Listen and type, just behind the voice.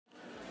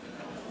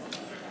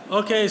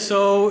Okay,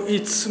 so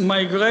it's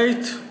my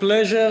great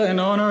pleasure and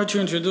honor to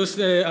introduce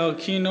our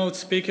keynote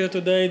speaker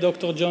today,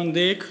 Dr. John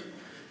Dick.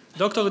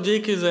 Dr.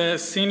 Dick is a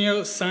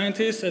senior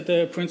scientist at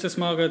the Princess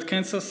Margaret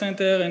Cancer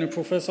Center and a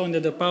professor in the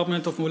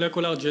Department of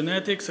Molecular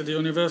Genetics at the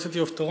University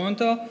of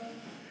Toronto.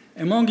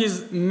 Among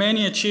his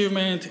many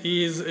achievements,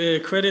 he is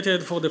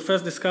credited for the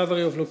first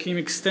discovery of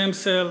leukemic stem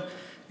cell,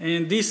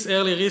 and this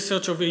early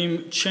research of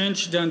him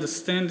changed the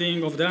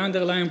understanding of the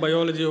underlying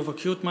biology of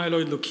acute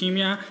myeloid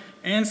leukemia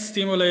and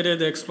stimulated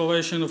the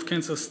exploration of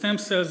cancer stem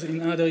cells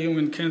in other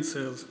human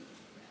cancers.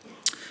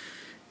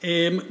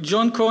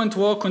 John's current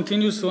work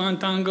continues to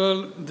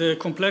untangle the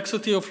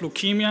complexity of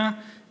leukemia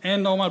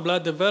and normal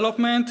blood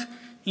development,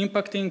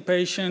 impacting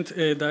patient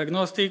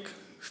diagnostic,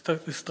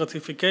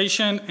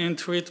 stratification, and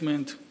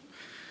treatment.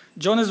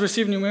 John has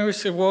received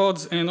numerous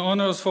awards and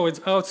honors for his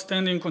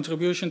outstanding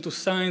contribution to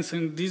science,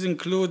 and this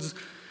includes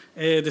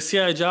the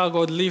CIHR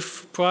Gold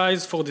Leaf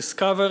Prize for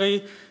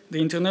Discovery, the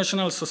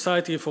International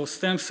Society for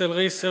Stem Cell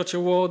Research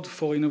Award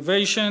for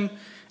Innovation,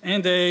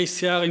 and the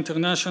ACR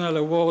International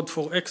Award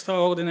for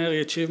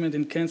Extraordinary Achievement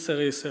in Cancer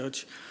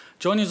Research.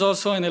 John is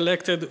also an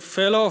elected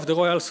Fellow of the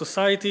Royal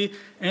Society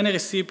and a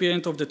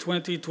recipient of the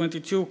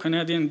 2022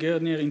 Canadian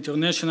Gardner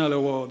International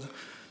Award.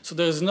 So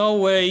there's no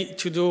way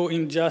to do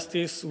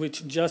injustice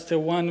with just a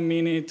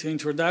 1-minute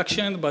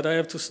introduction, but I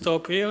have to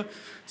stop here.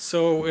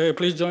 So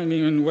please join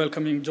me in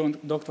welcoming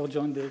Dr.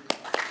 John Dick.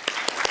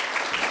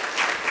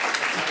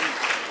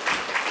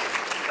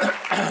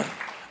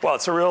 Well,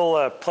 it's a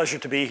real pleasure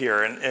to be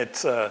here, and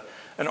it's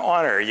an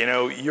honor. You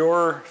know,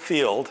 your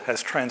field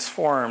has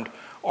transformed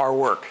our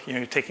work. You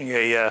know, taking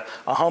a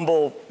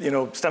humble,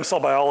 stem cell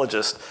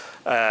biologist,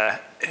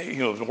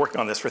 been working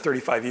on this for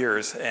 35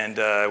 years, and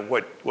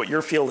what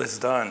your field has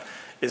done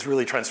is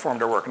really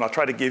transformed our work, and I'll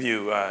try to give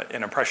you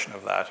an impression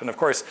of that. And of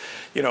course,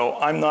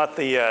 I'm not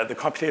the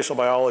computational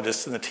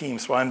biologist in the team,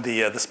 so I'm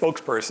the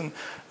spokesperson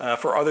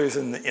for others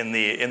in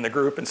the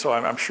group, and so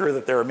I'm sure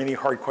that there are many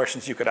hard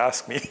questions you could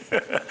ask me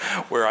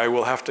where I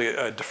will have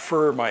to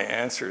defer my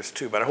answers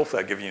to, but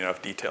hopefully I've given you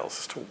enough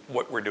details as to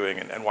what we're doing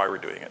and why we're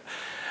doing it.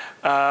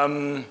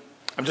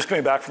 I'm just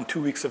coming back from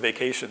 2 weeks of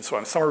vacation, so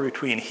I'm somewhere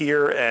between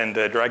here and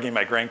dragging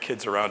my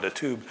grandkids around a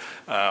tube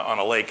on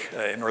a lake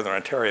in Northern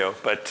Ontario.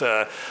 But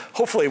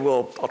hopefully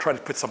I'll try to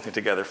put something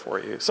together for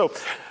you. So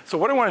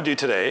what I want to do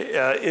today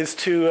is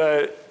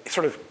to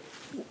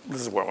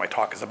this is what my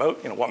talk is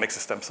about, what makes a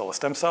stem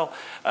cell.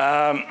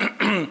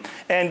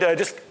 And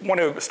just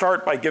want to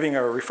start by giving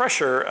a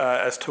refresher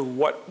as to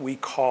what we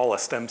call a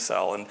stem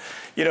cell. And,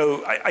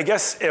 I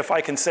guess if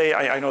I can say,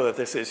 I know that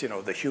this is,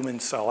 the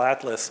Human Cell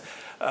Atlas.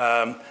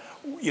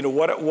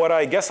 What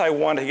I guess I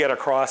want to get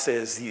across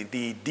is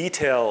the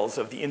details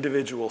of the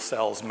individual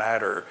cells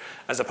matter,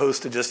 as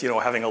opposed to just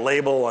having a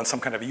label on some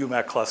kind of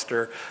UMAC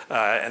cluster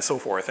and so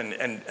forth.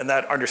 And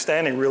that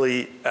understanding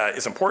really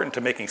is important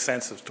to making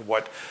sense as to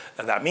what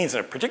that means,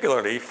 and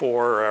particularly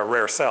for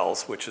rare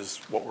cells, which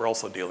is what we're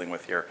also dealing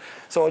with here.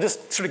 So I'll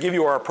just sort of give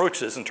you our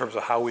approaches in terms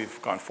of how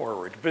we've gone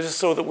forward, but just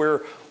so that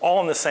we're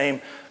all in the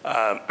same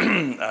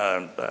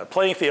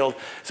playing field.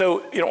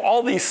 So,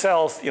 all these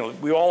cells,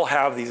 we all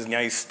have these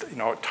nice,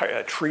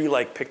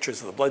 tree-like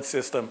pictures of the blood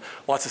system,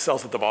 lots of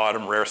cells at the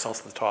bottom, rare cells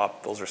at the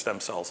top, those are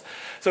stem cells.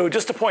 So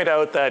just to point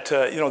out that,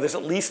 there's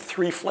at least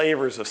 3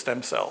 flavors of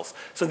stem cells.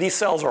 So these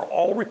cells are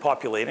all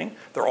repopulating,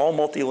 they're all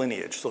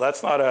multilineage. So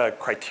that's not a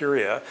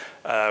criteria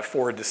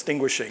for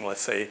distinguishing, let's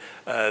say,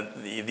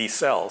 these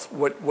cells.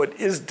 What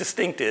is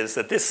distinct is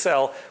that this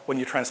cell, when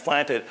you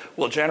transplant it,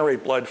 will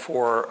generate blood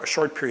for a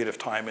short period of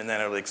time and then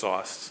it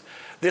exhausts.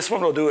 This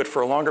one will do it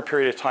for a longer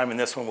period of time, and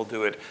this one will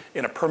do it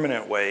in a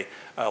permanent way,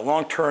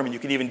 long term, and you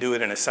can even do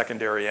it in a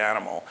secondary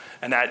animal.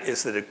 And that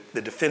is the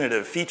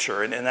definitive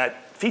feature, and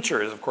that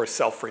feature is, of course,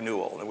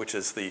 self-renewal, which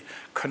is the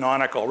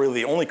canonical,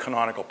 really the only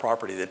canonical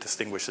property that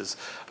distinguishes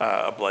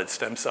a blood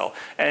stem cell.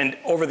 And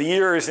over the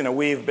years,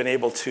 we've been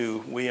able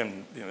to, we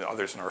and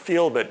others in our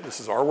field, but this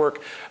is our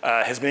work,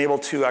 has been able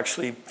to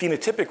actually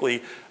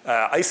phenotypically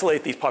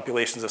isolate these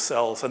populations of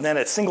cells, and then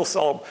at single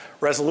cell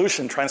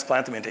resolution,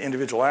 transplant them into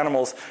individual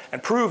animals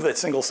and prove that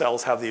single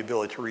cells have the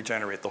ability to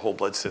regenerate the whole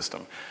blood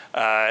system.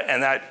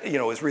 And that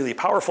is really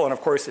powerful, and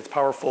of course it's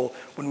powerful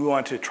when we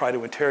want to try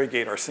to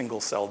interrogate our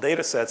single cell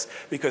data sets,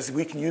 because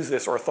we can use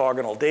this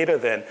orthogonal data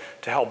then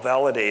to help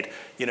validate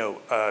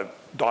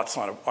dots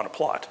on a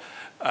plot.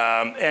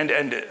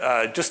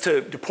 Just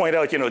to point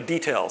out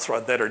details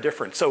that are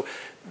different. So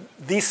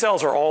these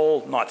cells are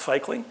all not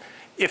cycling.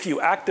 If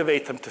you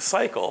activate them to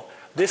cycle,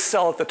 this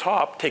cell at the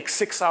top takes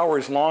 6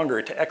 hours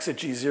longer to exit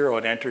G0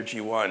 and enter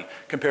G1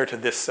 compared to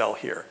this cell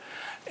here.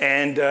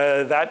 And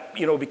that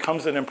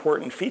becomes an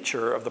important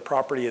feature of the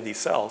property of these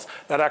cells.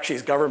 That actually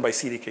is governed by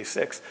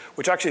CDK6,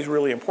 which actually is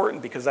really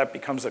important because that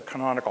becomes a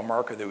canonical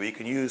marker that we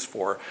can use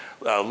for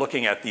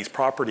looking at these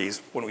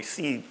properties when we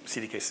see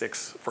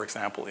CDK6, for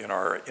example, in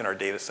our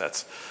data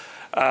sets.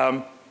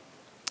 And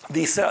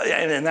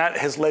that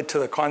has led to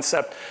the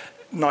concept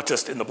not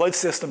just in the blood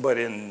system, but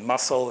in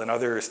muscle and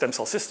other stem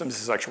cell systems.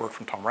 This is actually work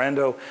from Tom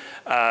Rando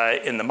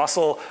in the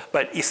muscle.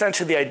 But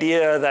essentially the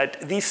idea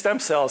that these stem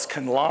cells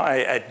can lie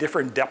at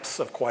different depths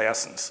of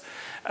quiescence.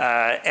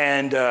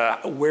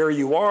 Where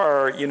you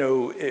are,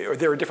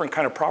 there are different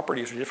kind of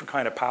properties or different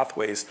kind of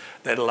pathways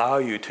that allow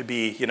you to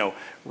be,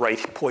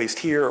 right poised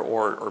here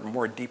or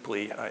more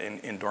deeply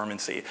in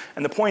dormancy.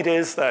 And the point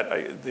is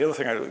that, the other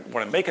thing I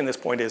want to make in this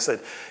point is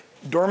that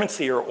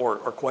dormancy or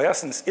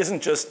quiescence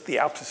isn't just the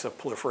absence of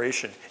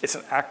proliferation, it's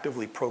an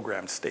actively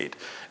programmed state.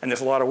 And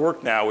there's a lot of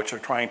work now which are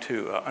trying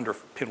to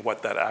underpin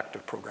what that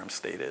active programmed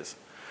state is.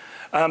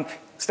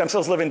 Stem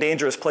cells live in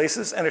dangerous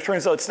places, and it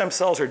turns out stem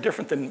cells are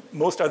different than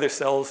most other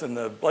cells in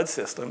the blood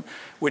system,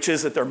 which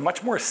is that they're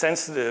much more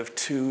sensitive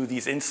to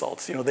these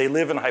insults. They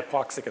live in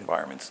hypoxic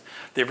environments.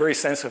 They're very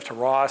sensitive to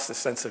ROS, they're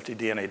sensitive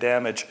to DNA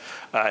damage,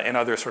 and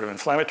other sort of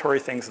inflammatory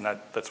things, and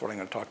that's what I'm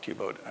going to talk to you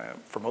about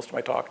for most of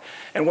my talk.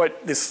 And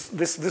what this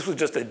was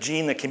just a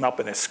gene that came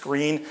up in a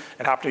screen.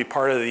 It happened to be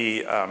part of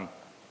the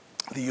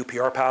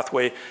UPR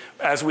pathway.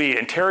 As we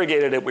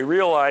interrogated it, we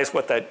realized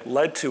what that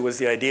led to was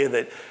the idea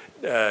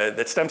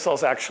that stem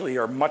cells actually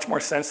are much more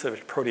sensitive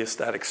to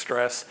proteostatic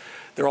stress.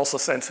 They're also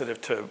sensitive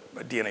to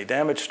DNA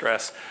damage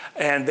stress,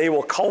 and they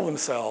will cull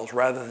themselves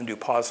rather than do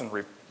pause and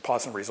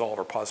resolve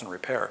or pause and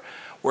repair,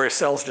 whereas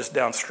cells just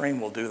downstream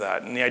will do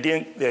that. And I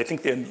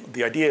think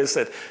the idea is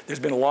that there's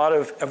been a lot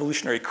of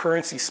evolutionary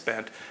currency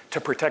spent to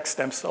protect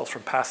stem cells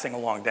from passing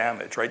along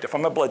damage, right? If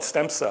I'm a blood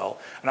stem cell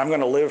and I'm going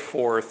to live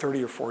for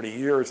 30 or 40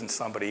 years in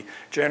somebody,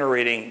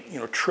 generating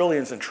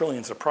trillions and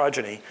trillions of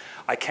progeny,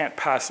 I can't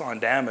pass on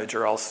damage,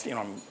 or else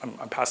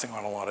I'm passing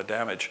on a lot of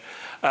damage.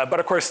 But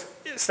of course,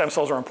 stem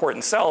cells are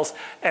important cells,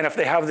 and if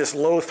they have this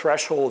low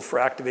threshold for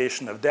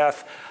activation of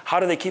death, how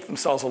do they keep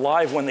themselves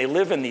alive when they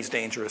live in these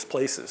dangerous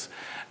places?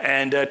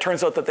 And it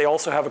turns out that they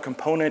also have a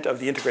component of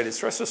the integrated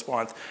stress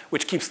response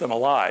which keeps them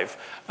alive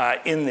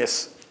in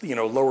this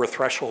lower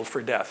threshold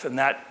for death. And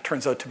that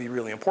turns out to be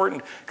really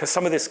important because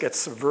some of this gets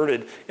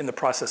subverted in the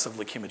process of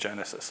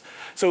leukemogenesis.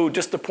 So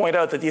just to point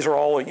out that these are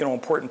all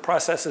important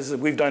processes,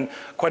 and we've done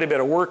quite a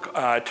bit of work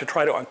to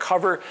try to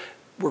uncover.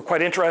 We're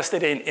quite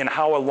interested in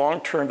how a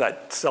long-term,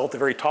 that cell at the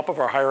very top of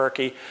our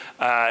hierarchy,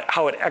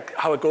 how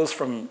it goes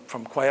from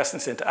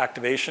quiescence into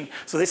activation.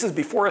 So this is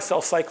before a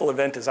cell cycle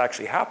event has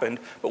actually happened,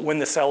 but when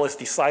the cell has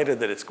decided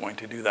that it's going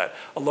to do that.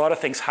 A lot of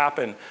things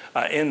happen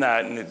in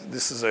that, and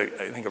this is, I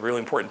think, a really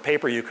important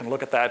paper. You can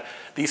look at that.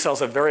 These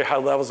cells have very high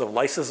levels of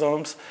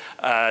lysosomes.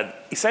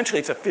 Essentially,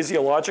 it's a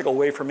physiological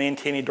way for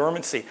maintaining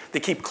dormancy. They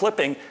keep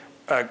clipping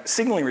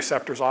signaling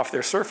receptors off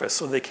their surface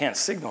so they can't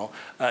signal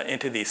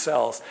into these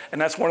cells.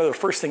 And that's one of the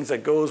first things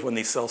that goes when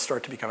these cells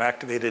start to become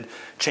activated.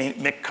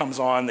 MYC comes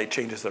on, they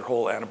changes their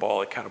whole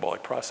anabolic,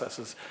 catabolic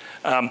processes.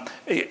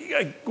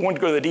 I won't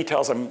go to the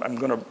details, I'm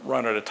going to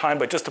run out of time,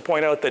 but just to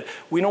point out that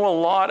we know a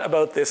lot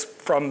about this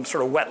from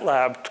sort of wet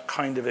lab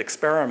kind of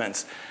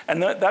experiments.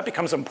 And that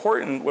becomes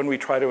important when we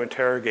try to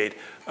interrogate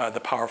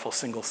the powerful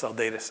single cell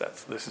data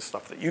sets. This is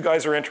stuff that you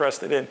guys are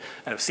interested in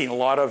and have seen a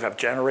lot of, have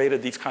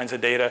generated these kinds of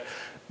data.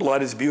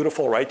 Blood is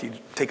beautiful, right? You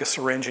take a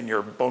syringe in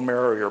your bone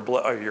marrow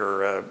or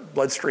your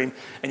bloodstream,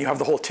 and you have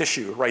the whole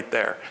tissue right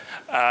there.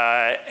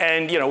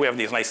 And we have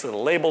these nice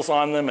little labels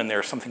on them, and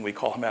there's something we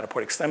call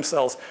hematopoietic stem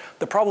cells.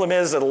 The problem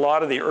is that a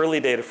lot of the early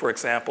data, for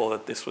example,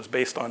 that this was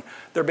based on,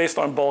 they're based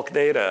on bulk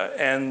data.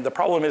 And the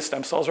problem is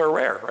stem cells are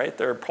rare, right?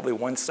 They're probably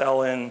one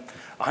cell in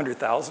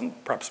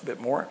 100,000, perhaps a bit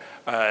more,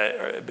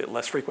 a bit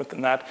less frequent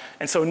than that.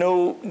 And so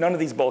none of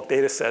these bulk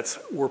data sets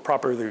were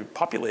properly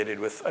populated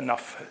with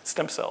enough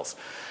stem cells.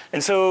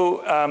 And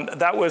so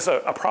that was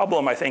a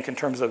problem, I think, in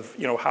terms of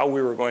how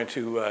we were going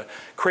to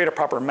create a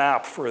proper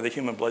map for the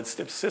human blood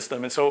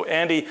system. And so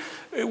Andy,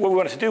 what we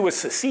wanted to do was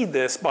seed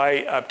this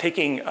by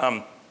taking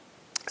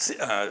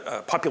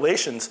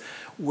populations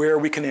where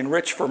we can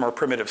enrich from our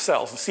primitive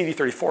cells. And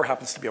CD34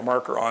 happens to be a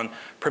marker on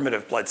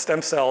primitive blood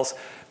stem cells.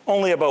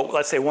 Only about,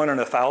 let's say, 1 in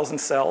 1,000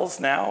 cells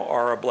now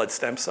are a blood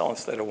stem cell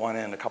instead of 1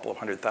 in a couple of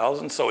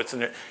 100,000. So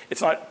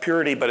it's not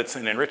purity, but it's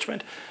an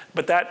enrichment.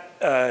 But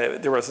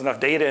there was enough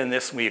data in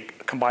this, and we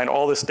combined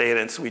all this data,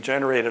 and so we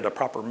generated a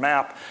proper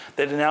map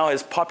that now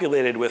is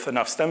populated with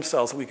enough stem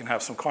cells that we can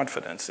have some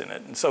confidence in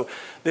it. And so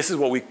this is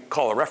what we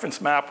call a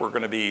reference map. We're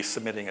going to be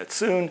submitting it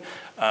soon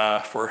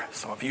for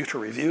some of you to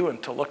review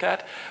and to look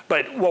at.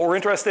 But what we're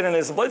interested in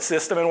is the blood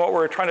system, and what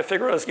we're trying to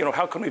figure out is,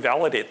 how can we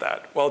validate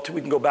that? Well,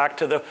 we can go back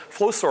to the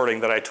flow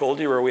sorting that I told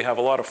you, where we have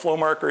a lot of flow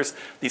markers.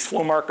 These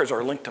flow markers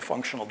are linked to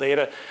functional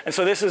data. And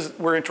so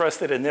we're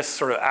interested in this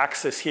sort of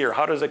axis here.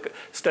 How does a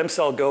stem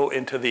cell go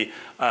into the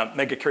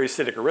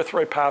megakaryocytic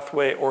erythroid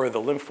pathway, or the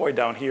lymphoid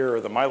down here,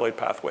 or the myeloid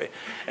pathway?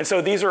 And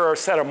so these are our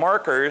set of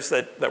markers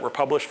that were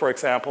published, for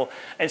example.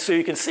 And so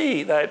you can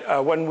see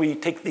that when we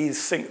take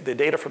the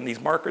data from these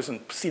markers and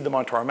seed them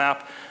onto our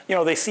map,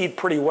 they seed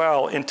pretty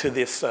well into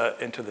this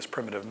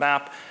primitive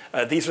map.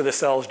 These are the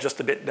cells just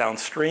a bit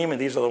downstream, and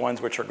these are the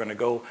ones which are going to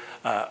go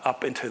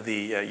up into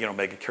the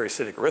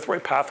megakaryocytic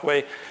erythroid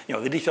pathway.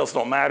 The details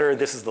don't matter.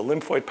 This is the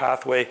lymphoid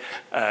pathway.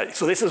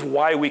 So this is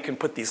why we can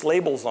put these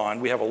labels on.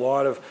 We have a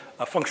lot of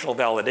functional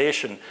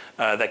validation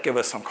that give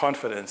us some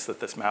confidence that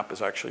this map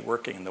is actually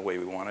working in the way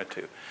we want it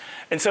to.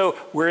 And so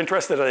we're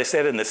interested, as I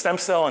said, in the stem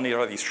cell and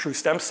these true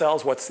stem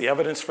cells. What's the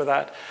evidence for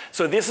that?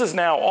 So this is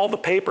now all the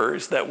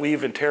papers that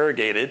we've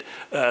interrogated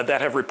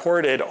that have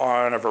reported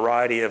on a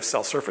variety of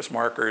cell surface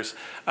markers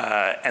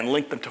and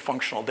linked them to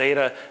functional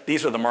data.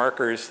 These are the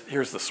markers.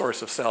 Here's the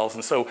source of cells.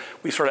 And so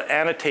we sort of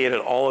annotated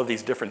all of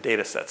these different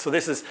data sets. So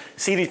this is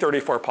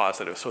CD34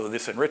 positive. So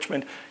this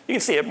enrichment, you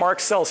can see it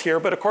marks cells here,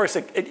 but of course,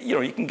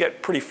 you can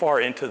get pretty far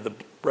into the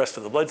rest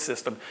of the blood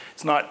system.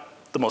 It's not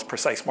the most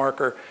precise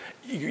marker.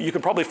 You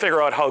can probably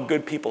figure out how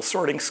good people's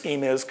sorting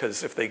scheme is,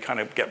 because if they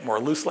kind of get more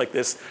loose like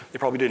this, they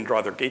probably didn't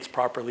draw their gates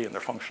properly in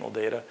their functional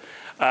data.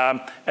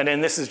 And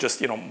then this is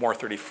just, more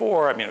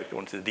 34. I mean, I go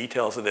into the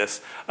details of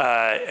this.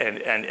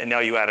 And now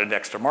you add an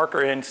extra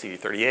marker in,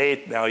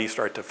 CD38. Now you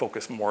start to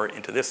focus more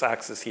into this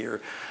axis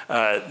here.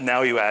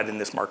 Now you add in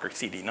this marker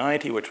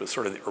CD90, which was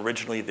sort of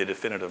originally the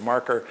definitive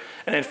marker.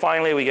 And then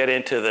finally, we get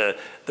into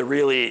the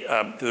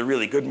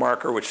really good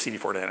marker, which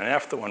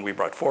CD4-NF, the one we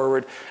brought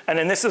forward. And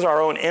then this is our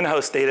own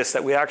in-house data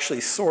set. We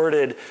actually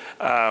sorted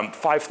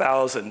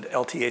 5,000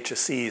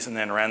 LT-HSCs and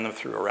then ran them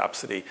through a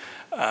Rhapsody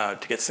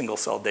to get single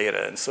cell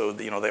data. And so,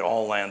 they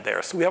all land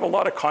there. So we have a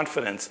lot of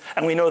confidence.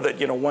 And we know that,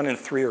 1 in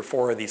 3 or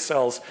 4 of these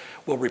cells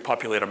will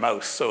repopulate a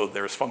mouse. So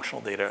there's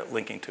functional data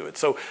linking to it.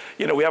 So,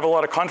 we have a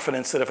lot of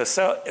confidence that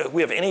if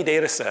we have any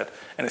data set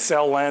and a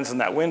cell lands in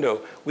that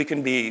window, we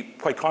can be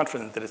quite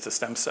confident that it's a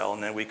stem cell.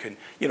 And then we can,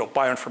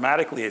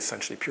 bioinformatically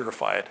essentially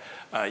purify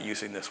it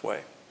using this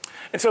way.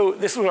 And so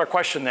this is our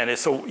question then is,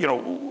 so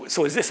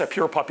is this a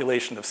pure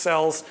population of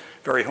cells,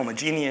 very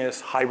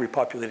homogeneous, high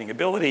repopulating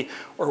ability,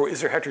 or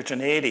is there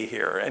heterogeneity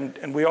here?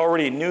 And we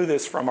already knew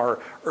this from our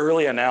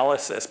early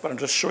analysis, but I'm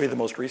just showing you the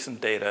most recent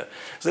data.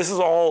 So this is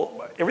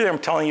all, everything I'm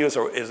telling you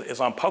is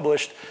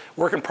unpublished,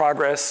 work in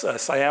progress.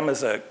 Siam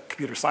is a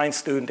computer science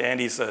student,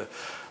 Andy's a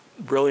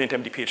brilliant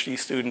MD PhD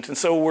student. And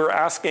so we're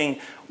asking,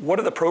 what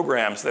are the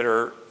programs that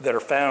are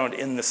found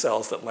in the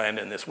cells that land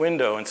in this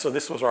window? And so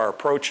this was our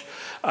approach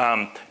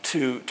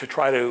to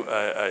try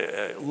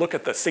to look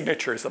at the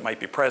signatures that might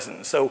be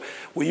present. So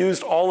we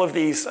used all of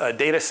these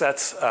data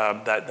sets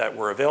that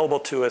were available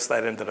to us.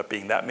 That ended up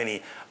being that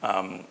many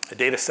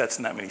data sets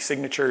and that many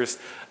signatures.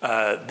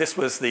 This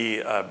was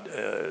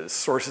the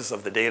sources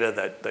of the data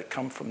that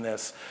come from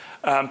this.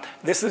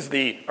 This is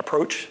the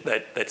approach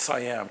that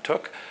Siam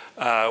took.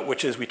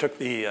 Which is we took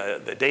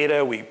the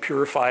data, we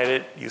purified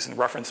it using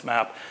reference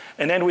map,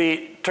 and then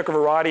we took a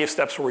variety of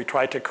steps where we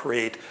tried to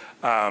create,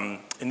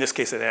 in this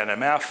case, an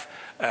NMF,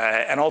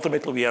 and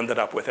ultimately we ended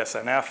up with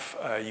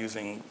SNF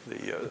using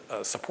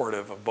the support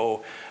of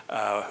Bo,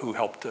 who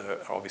helped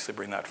obviously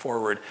bring that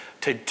forward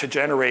to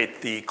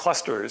generate the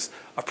clusters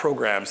of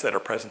programs that are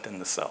present in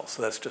the cell.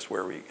 So that's just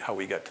how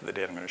we got to the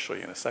data I'm going to show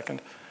you in a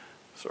second.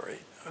 Sorry,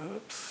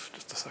 oops,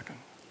 just a second.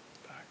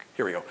 Back.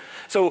 Here we go.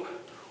 So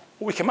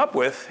what we came up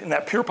with in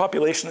that pure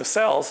population of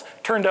cells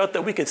turned out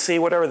that we could see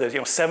whatever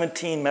there's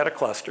 17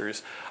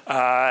 metaclusters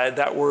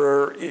that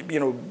were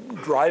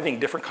driving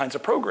different kinds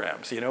of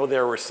programs.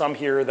 There were some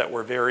here that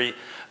were very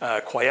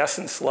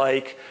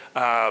quiescence-like.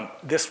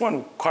 This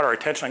one caught our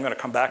attention. I'm going to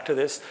come back to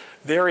this.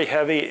 Very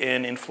heavy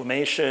in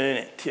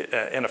inflammation,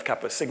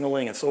 NF-kappa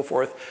signaling, and so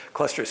forth.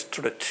 Clusters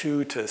sort of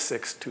 2 to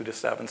 6, 2 to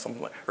 7,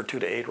 something like, or 2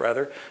 to 8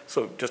 rather.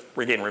 So just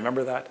again,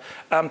 remember that.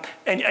 And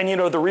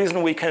the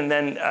reason we can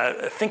then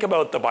think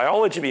about the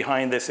biology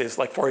behind this is,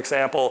 like, for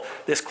example,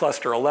 this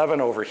cluster 11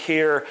 over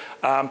here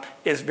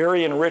is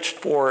very enriched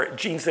for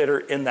genes that are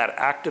in that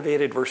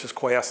activated versus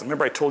quiescent.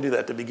 Remember I told you that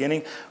at the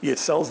beginning, we had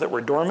cells that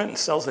were dormant and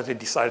cells that had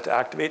decided to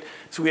activate.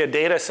 So we had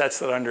data sets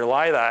that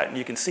underlie that, and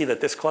you can see that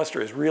this cluster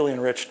is really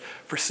enriched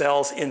for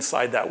cells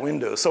inside that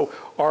window. So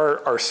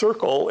our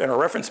circle in our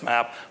reference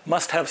map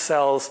must have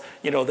cells,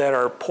 that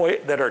are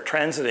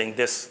transiting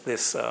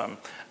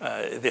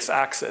this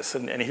axis.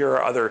 And here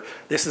are other.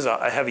 This is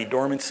a heavy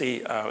dormancy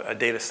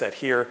data set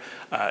here,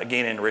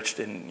 again enriched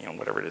in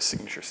whatever it is,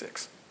 signature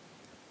 6.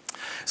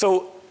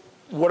 So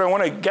what I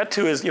want to get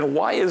to is,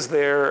 why is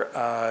there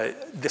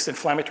this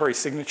inflammatory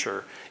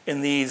signature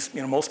in these?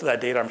 Most of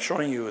that data I'm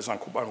showing you is on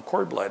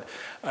cord blood.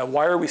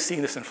 Why are we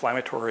seeing this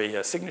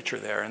inflammatory signature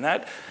there? And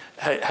that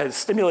has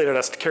stimulated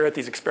us to carry out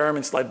these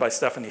experiments led by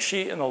Stephanie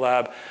Shi in the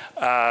lab,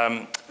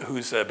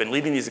 who's been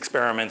leading these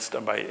experiments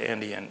done by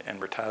Andy and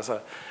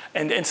Rataza.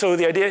 And so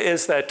the idea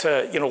is that,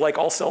 like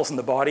all cells in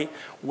the body,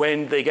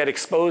 when they get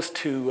exposed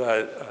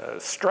to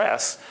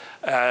stress,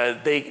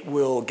 they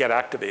will get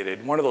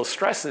activated. One of those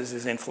stresses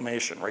is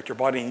inflammation, right? Your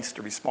body needs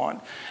to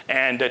respond.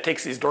 And it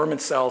takes these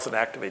dormant cells and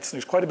activates. And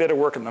there's quite a bit of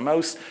work in the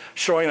mouse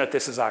showing that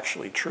this is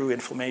actually true.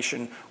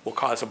 Inflammation will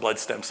cause a blood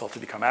stem cell to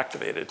become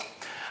activated.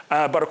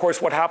 But of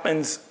course, what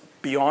happens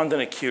beyond an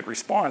acute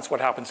response?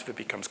 What happens if it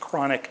becomes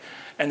chronic?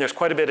 And there's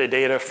quite a bit of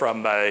data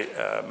from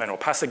Manuel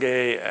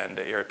Passaguet and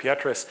Eric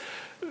Pietras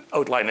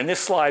outlined in this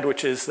slide,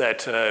 which is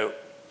that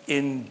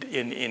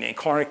in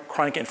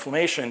chronic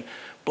inflammation,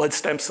 blood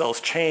stem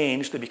cells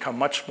change. They become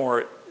much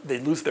more, they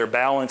lose their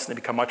balance, and they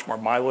become much more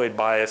myeloid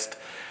biased.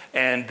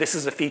 And this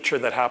is a feature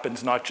that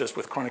happens not just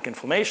with chronic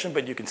inflammation,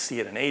 but you can see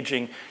it in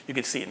aging, you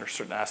can see it in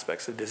certain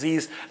aspects of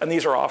disease, and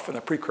these are often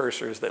the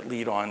precursors that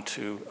lead on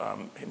to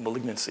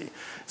malignancy.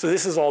 So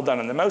this is all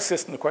done in the mouse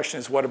system. The question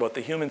is, what about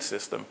the human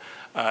system?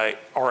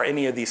 Are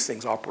any of these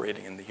things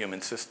operating in the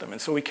human system? And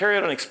so we carried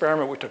out an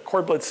experiment. We took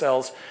cord blood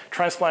cells,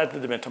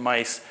 transplanted them into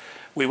mice.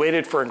 We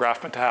waited for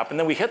engraftment to happen.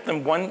 Then we hit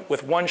them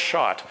with one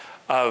shot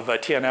of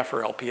TNF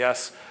or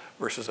LPS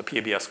versus a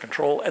PBS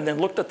control, and then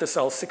looked at the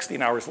cells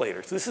 16 hours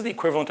later. So this is the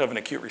equivalent of an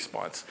acute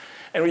response.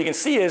 And what you can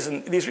see is,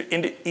 and these are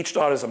each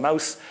dot is a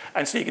mouse,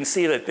 and so you can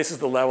see that this is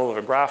the level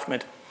of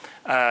engraftment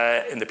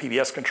in the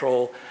PBS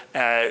control.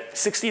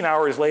 16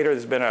 hours later,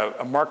 there's been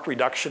a marked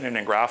reduction in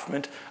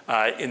engraftment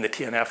in the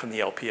TNF and the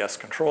LPS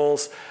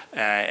controls,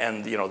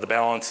 and the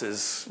balance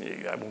is,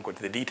 I won't go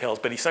into the details,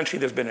 but essentially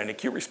there's been an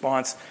acute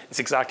response. It's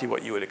exactly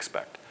what you would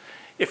expect.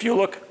 If you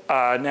look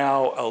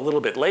now a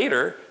little bit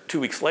later, 2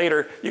 weeks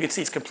later, you can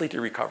see it's completely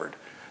recovered.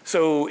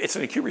 So it's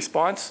an acute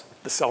response,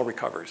 the cell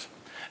recovers.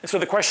 And so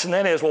the question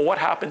then is, well, what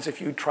happens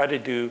if you try to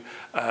do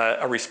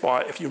a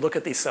response, if you look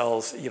at these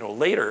cells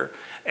later,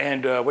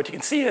 and what you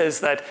can see is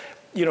that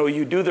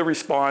you do the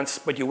response,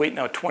 but you wait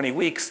now 20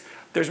 weeks,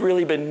 there's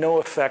really been no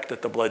effect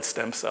at the blood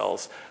stem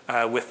cells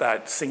with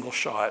that single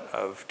shot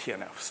of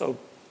TNF. So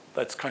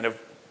that's kind of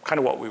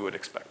what we would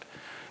expect.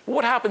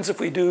 What happens if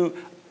we do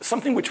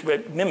something which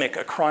would mimic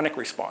a chronic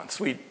response?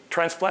 We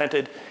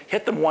transplanted,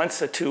 hit them once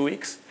at 2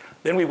 weeks,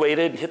 then we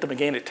waited, hit them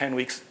again at 10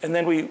 weeks, and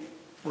then we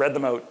read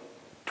them out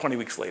 20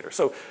 weeks later.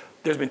 So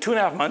there's been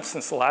 2.5 months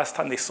since the last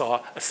time they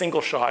saw a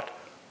single shot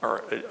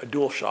or a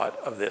dual shot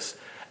of this.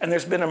 And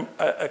there's been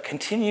a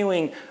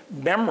continuing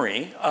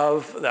memory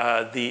of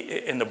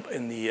in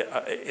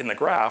the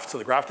graft. So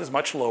the graft is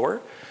much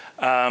lower.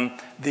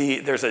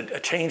 There's a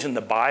change in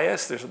the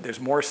bias. There's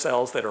more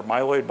cells that are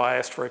myeloid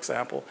biased, for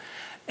example.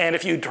 And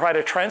if you try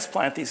to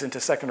transplant these into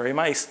secondary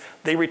mice,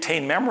 they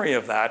retain memory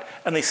of that,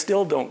 and they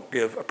still don't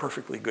give a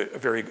perfectly good,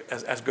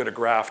 as good a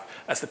graft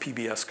as the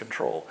PBS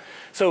control.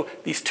 So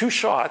these 2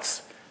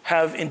 shots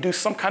have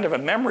induced some kind of a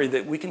memory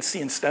that we can see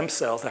in stem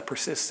cells that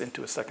persists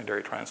into a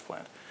secondary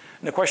transplant.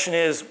 And the question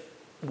is,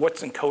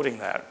 what's encoding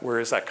that? Where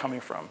is that coming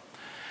from?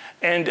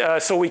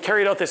 And so we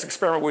carried out this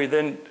experiment where we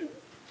then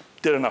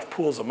did enough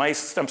pools of mice.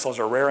 Stem cells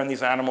are rare in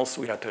these animals, so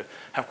we had to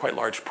have quite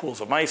large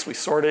pools of mice. We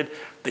sorted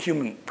the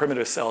human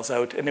primitive cells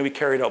out, and then we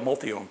carried out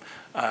multiome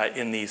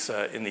in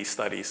these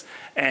studies.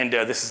 And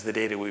this is the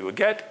data we would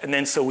get. And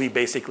then so we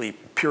basically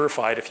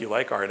purified, if you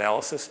like, our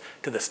analysis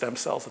to the stem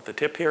cells at the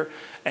tip here,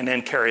 and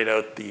then carried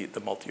out the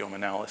multiome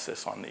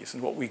analysis on these.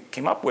 And what we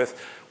came up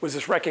with was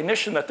this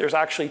recognition that there's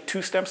actually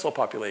 2 stem cell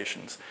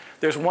populations.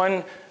 There's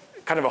one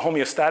kind of a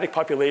homeostatic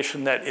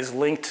population that is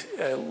linked,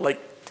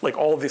 like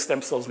all of these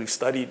stem cells we've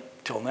studied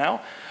till now,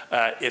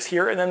 is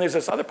here. And then there's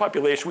this other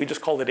population, we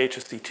just called it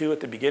HSC2 at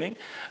the beginning.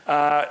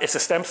 It's a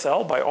stem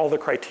cell by all the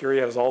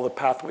criteria, has all the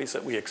pathways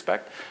that we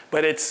expect,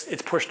 but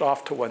it's pushed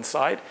off to one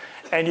side.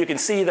 And you can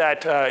see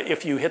that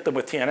if you hit them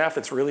with TNF,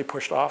 it's really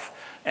pushed off.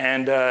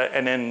 And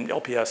then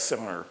LPS,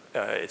 similar,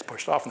 it's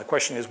pushed off. And the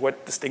question is,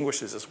 what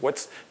distinguishes us?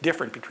 What's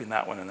different between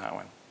that one and that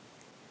one?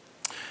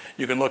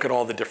 You can look at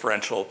all the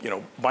differential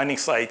binding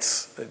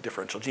sites, the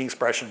differential gene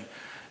expression.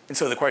 And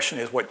so the question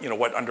is,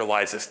 what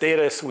underlies this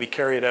data? So we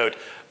carry it out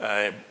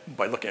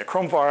by looking at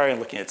chromvari and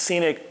looking at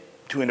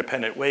scenic, 2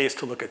 independent ways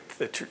to look at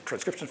the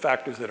transcription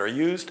factors that are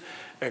used,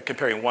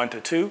 comparing 1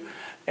 to 2.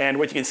 And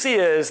what you can see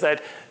is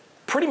that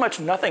pretty much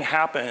nothing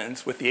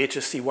happens with the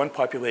HSC1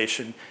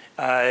 population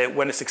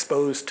when it's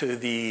exposed to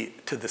the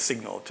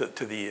signal,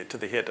 to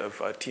the hit of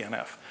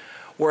TNF.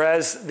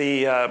 Whereas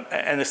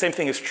and the same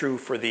thing is true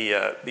for the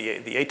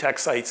ATAC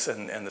sites,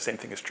 and the same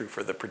thing is true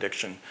for the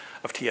prediction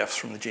of TFs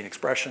from the gene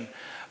expression.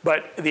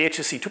 But the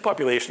HSC2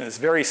 population is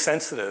very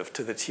sensitive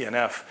to the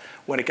TNF.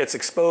 When it gets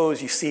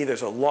exposed, you see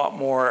there's a lot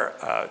more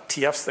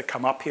TFs that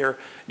come up here.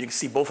 You can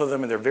see both of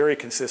them, and they're very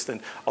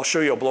consistent. I'll show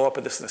you a blow up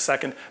of this in a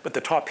second, but the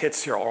top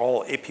hits here are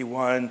all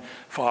AP1,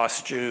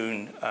 FOS,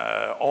 June,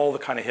 all the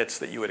kind of hits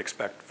that you would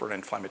expect for an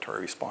inflammatory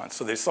response.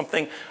 So there's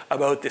something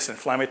about this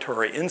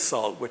inflammatory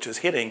insult which is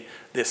hitting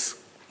this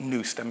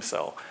new stem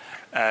cell.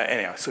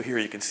 Anyhow, so here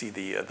you can see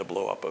the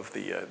blow up of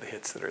the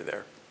hits that are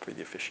there for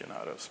the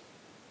aficionados.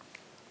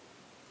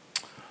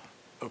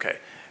 Okay,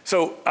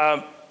 so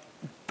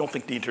don't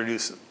think to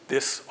introduce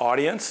this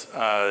audience.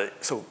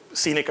 So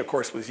Scenic, of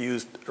course, was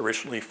used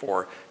originally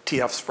for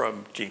TFs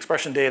from gene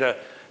expression data.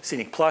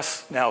 Scenic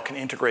Plus now can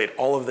integrate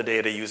all of the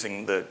data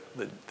using the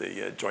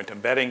joint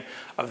embedding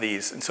of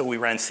these. And so we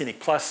ran Scenic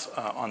Plus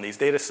on these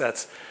data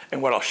sets. And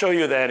what I'll show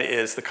you then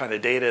is the kind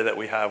of data that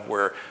we have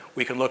where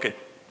we can look at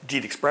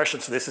gene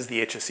expression. So this is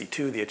the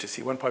HSC2, the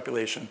HSC1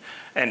 population,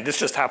 and this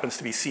just happens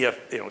to be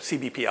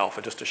CBP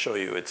alpha, just to show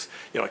you. It's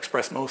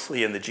expressed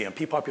mostly in the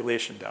GMP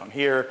population down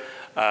here.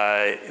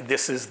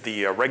 This is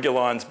the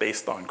regulons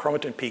based on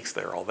chromatin peaks.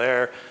 They're all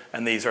there,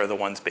 and these are the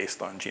ones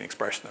based on gene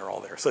expression. They're all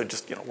there. So it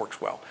just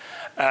works well.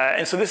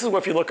 And so this is what,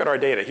 if you look at our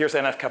data, here's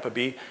NF-kappa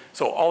B.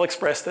 So all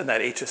expressed in that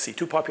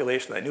HSC2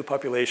 population, that new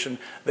population.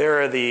 There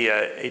are the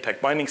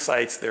ATAC binding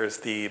sites. There's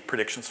the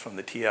predictions from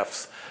the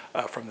TFs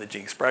from the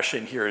gene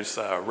expression. Here's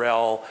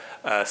REL,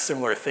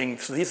 similar thing.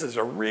 So this is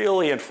a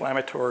really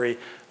inflammatory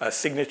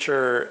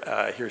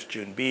signature. Here's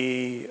Jun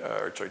B,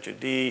 or sorry, Jun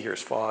D,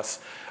 here's FOS,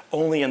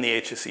 only in the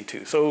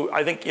HSC2. So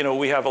I think,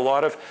 we have a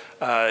lot of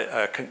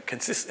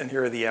consistent,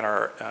 here are the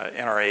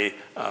NRA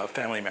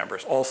family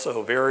members,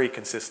 also very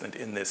consistent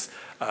in this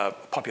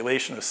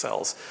population of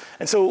cells.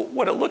 And so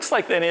what it looks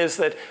like then is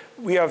that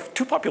we have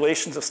two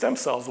populations of stem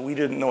cells that we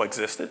didn't know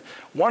existed.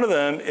 One of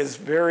them is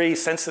very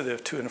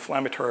sensitive to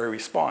inflammatory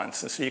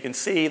response. And so you can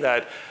see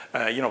that,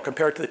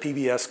 compared to the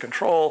PBS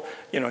control,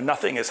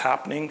 nothing is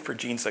happening for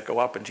genes that go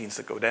up and genes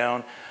that go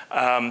down.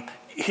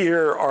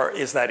 Here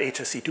is that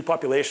HSC2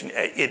 population.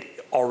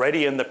 It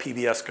already in the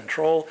PBS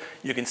control,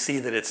 you can see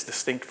that it's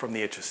distinct from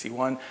the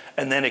HSC1,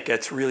 and then it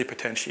gets really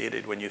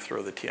potentiated when you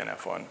throw the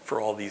TNF on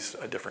for all these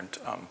different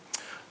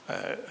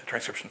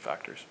transcription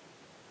factors,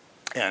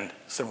 and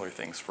similar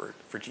things for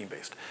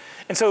gene-based.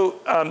 And so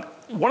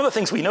one of the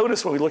things we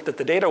noticed when we looked at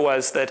the data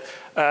was that,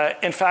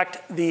 in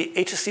fact, the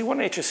HSC1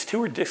 and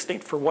HSC2 are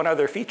distinct for one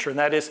other feature, and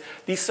that is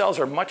these cells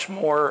are much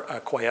more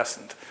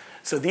quiescent.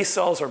 So these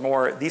cells are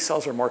more, this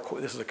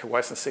is a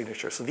quiescent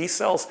signature. So these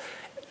cells,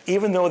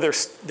 even though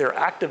they're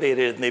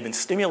activated and they've been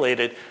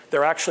stimulated,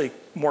 they're actually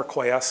more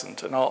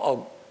quiescent. And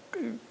I'll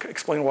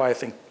explain what I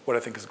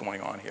think is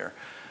going on here.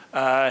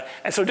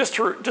 And so just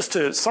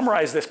to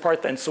summarize this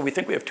part then, so we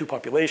think we have two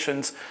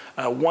populations.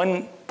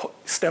 One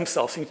stem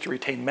cell seems to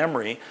retain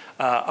memory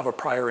of a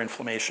prior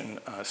inflammation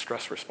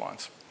stress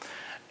response.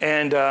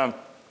 And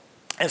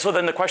so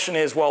then the question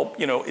is, well,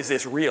 is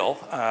this real?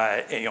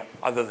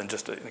 Other than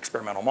just an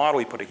experimental model,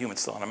 we put a human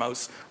cell in a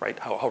mouse, right?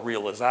 How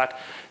real is that?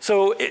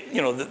 So,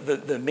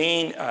 the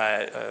main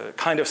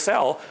kind of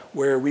cell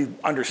where we've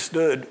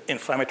understood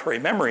inflammatory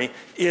memory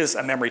is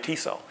a memory T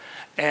cell.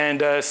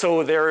 And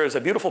so there is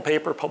a beautiful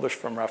paper published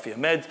from Rafi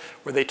Ahmed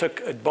where they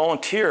took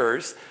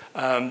volunteers,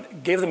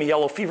 gave them a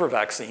yellow fever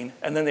vaccine,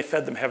 and then they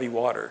fed them heavy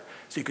water.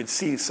 So you could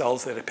see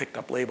cells that had picked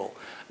up label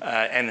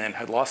and then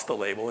had lost the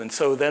label. And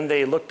so then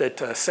they looked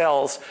at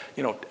cells,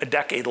 a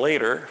decade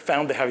later,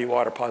 found the heavy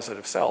water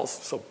positive cells.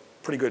 So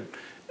pretty good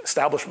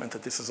establishment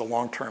that this is a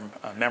long-term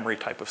memory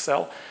type of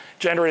cell.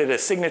 Generated a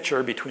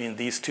signature between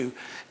these two.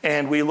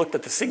 And we looked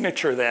at the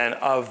signature then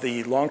of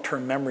the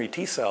long-term memory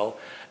T cell,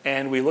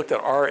 and we looked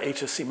at our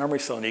HSC memory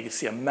cell, and you can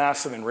see a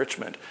massive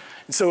enrichment.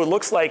 And so it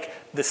looks like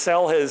the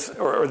cell has,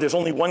 or there's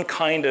only one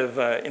kind of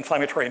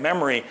inflammatory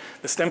memory.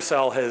 The stem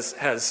cell has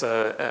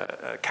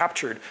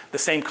captured the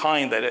same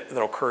kind that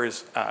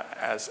occurs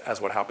as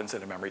what happens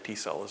in a memory T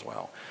cell as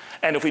well.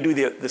 And if we do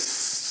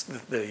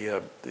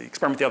the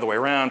experiment the other way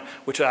around,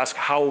 which asks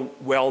how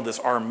well does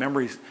our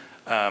memory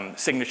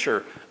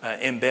signature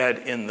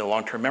embed in the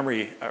long-term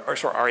memory, our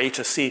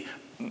HSC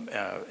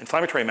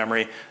inflammatory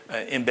memory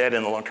embed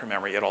in the long-term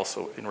memory, it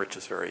also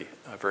enriches very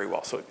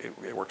well. So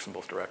it works in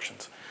both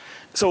directions.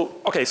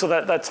 So, okay, so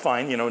that's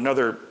fine,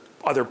 another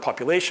other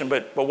population,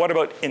 but what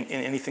about in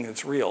anything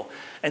that's real?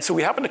 And so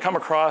we happened to come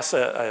across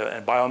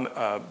a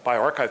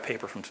bioarchive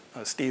paper from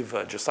Steve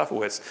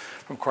Josefowicz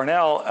from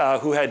Cornell,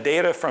 who had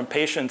data from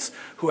patients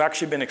who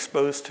actually been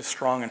exposed to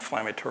strong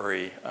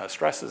inflammatory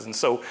stresses. And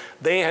so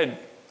they had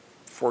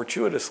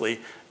fortuitously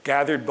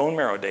gathered bone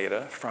marrow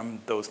data from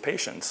those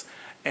patients.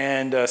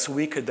 And so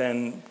we could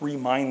then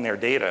remine their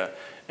data.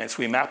 And so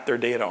we mapped their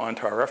data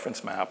onto our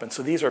reference map. And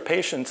so these are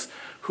patients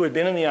who had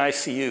been in the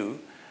ICU,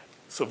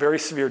 so very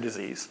severe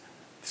disease,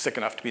 sick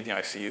enough to be in the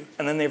ICU,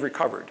 and then they've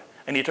recovered.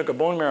 And he took a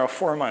bone marrow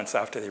 4 months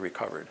after they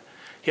recovered.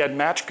 He had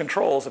matched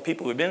controls of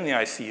people who had been in the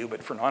ICU,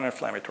 but for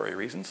non-inflammatory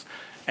reasons,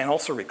 and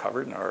also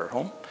recovered and are at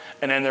home.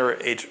 And then there were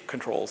age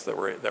controls that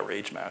were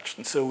age matched.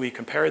 And so we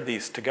compared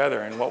these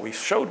together, and what we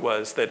showed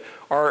was that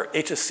our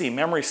HSC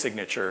memory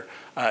signature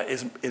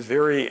is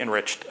very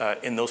enriched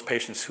in those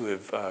patients who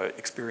have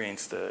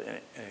experienced a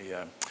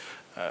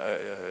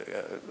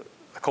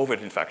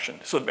COVID infection.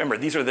 So remember,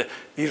 these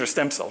are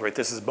stem cells, right?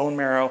 This is bone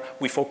marrow.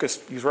 We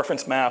use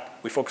reference map.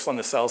 We focus on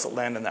the cells that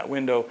land in that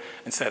window,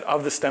 and said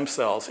of the stem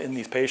cells in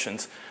these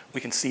patients, we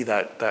can see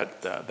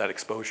that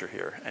exposure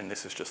here. And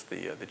this is just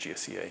the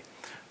GSEA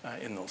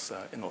in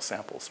those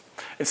samples.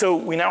 And so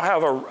we now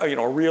have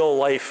a real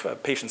life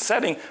patient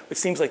setting, which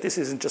seems like this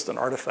isn't just an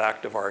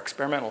artifact of our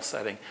experimental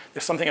setting.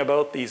 There's something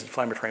about these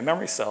inflammatory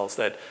memory cells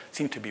that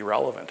seem to be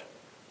relevant.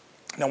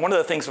 Now, one of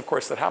the things, of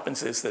course, that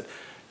happens is that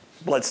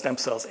blood stem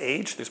cells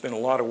age. There's been a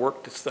lot of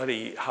work to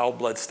study how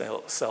blood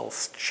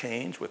cells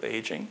change with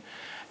aging.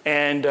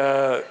 And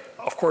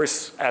of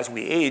course, as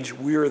we age,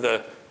 we're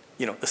the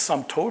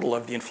sum total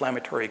of the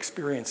inflammatory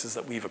experiences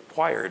that we've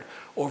acquired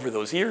over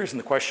those years. And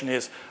the question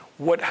is,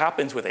 what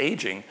happens with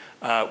aging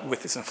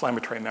with this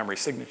inflammatory memory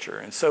signature?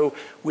 And so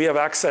we have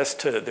access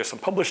to, there's some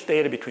published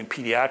data between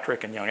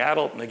pediatric and young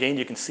adult. And again,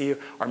 you can see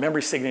our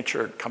memory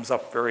signature comes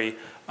up very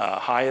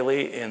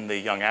highly in the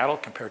young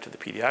adult compared to the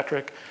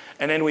pediatric.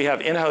 And then we have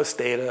in-house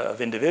data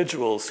of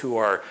individuals who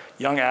are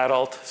young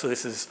adult. So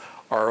this is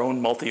our own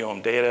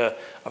multi-ohm data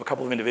of a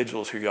couple of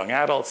individuals who are young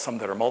adults, some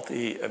that are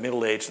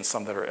middle-aged and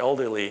some that are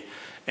elderly.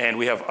 And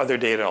we have other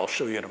data I'll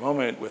show you in a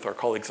moment with our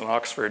colleagues in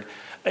Oxford.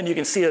 And you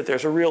can see that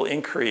there's a real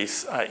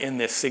increase in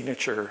this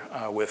signature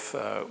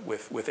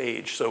with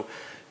age. So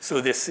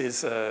this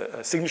is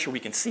a signature we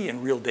can see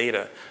in real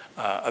data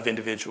of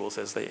individuals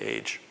as they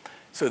age.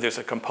 So there's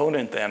a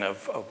component then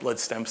of blood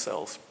stem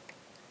cells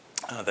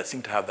that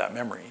seem to have that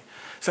memory.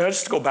 So now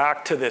just to go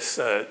back to this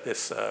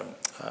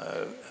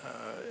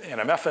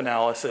NMF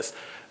analysis,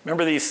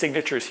 remember these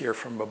signatures here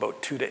from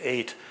about 2 to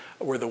 8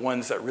 were the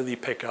ones that really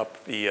pick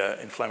up the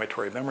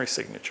inflammatory memory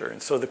signature.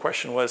 And so the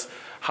question was,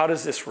 how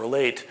does this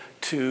relate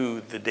to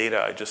the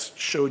data I just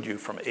showed you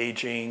from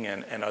aging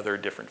and other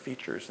different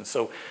features? And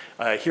so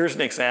here's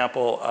an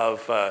example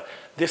of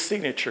this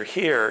signature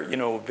here,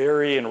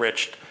 very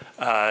enriched,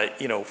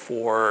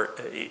 or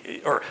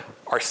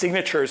our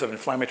signatures of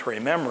inflammatory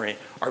memory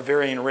are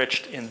very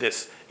enriched in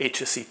this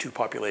HSC2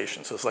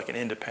 population. So it's like an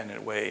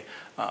independent way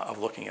of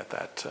looking at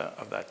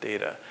that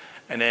data.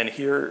 And then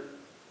here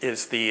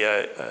is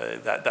the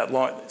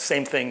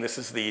same thing. This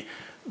is the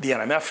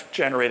NMF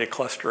generated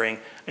clustering,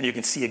 and you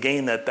can see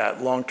again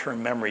that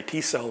long-term memory T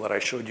cell that I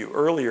showed you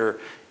earlier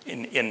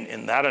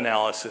in that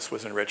analysis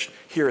was enriched.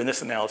 Here in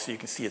this analysis, you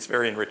can see it's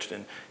very enriched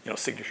in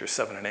signatures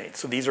 7 and 8.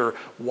 So these are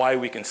why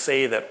we can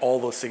say that all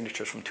those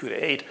signatures from 2 to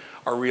 8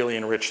 are really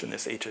enriched in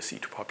this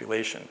HSC2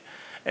 population.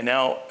 And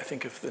now I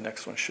think if the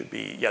next one should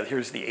be,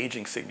 here's the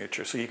aging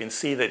signature. So you can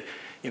see that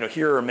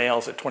here are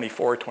males at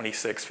 24,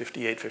 26,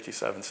 58,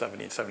 57,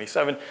 70, and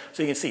 77.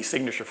 So you can see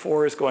signature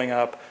 4 is going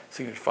up,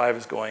 signature 5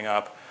 is going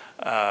up.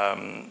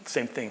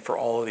 Same thing for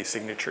all of these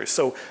signatures.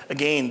 So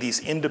again, these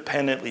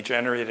independently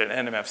generated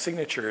NMF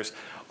signatures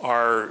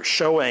are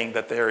showing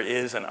that there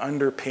is an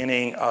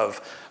underpinning of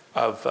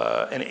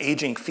an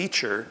aging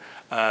feature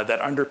that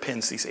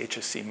underpins these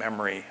HSC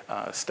memory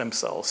stem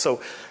cells.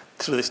 So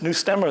this new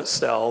stem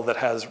cell that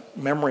has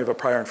memory of a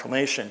prior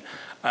inflammation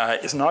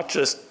is not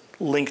just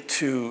linked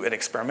to an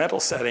experimental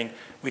setting.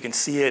 We can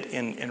see it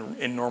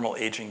in normal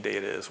aging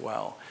data as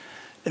well.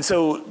 And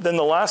so then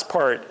the last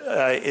part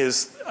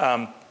is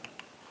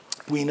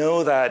we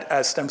know that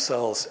as stem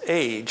cells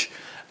age,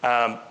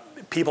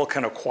 people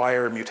can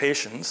acquire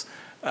mutations,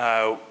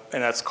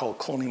 and that's called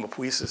clone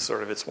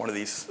hematopoiesis. It's one of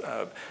these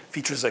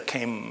features that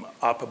came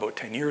up about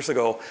 10 years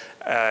ago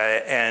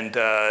and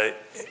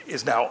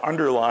is now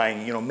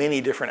underlying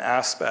many different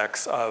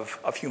aspects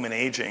of human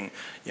aging,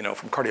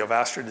 from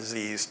cardiovascular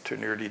disease to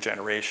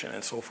neurodegeneration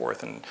and so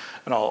forth. And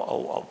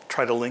I'll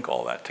try to link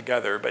all that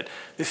together. But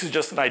this is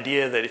just an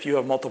idea that if you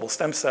have multiple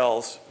stem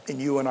cells, in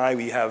you and I,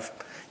 we have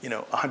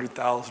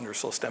 100,000 or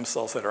so stem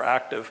cells that are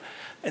active.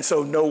 And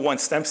so no one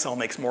stem cell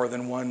makes more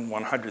than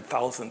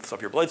 1/100,000th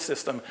of your blood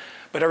system.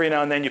 But every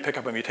now and then you pick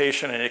up a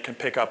mutation and it can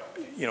pick up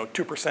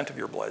 2% of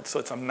your blood. So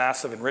it's a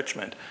massive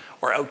enrichment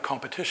or out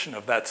competition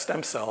of that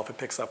stem cell if it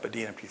picks up a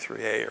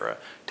DNMT3A or a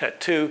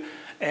TET2.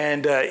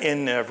 And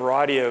in a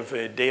variety of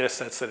data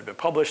sets that have been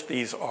published,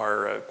 these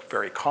are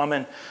very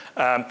common.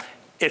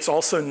 It's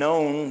also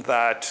known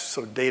that,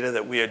 so data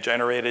that we had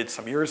generated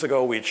some years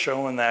ago, we'd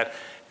shown that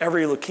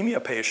every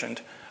leukemia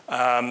patient,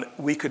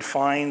 we could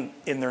find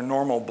in their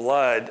normal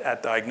blood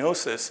at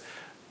diagnosis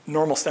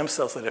normal stem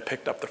cells that had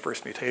picked up the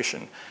first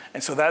mutation.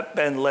 And so that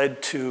then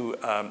led to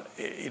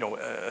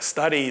a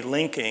study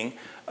linking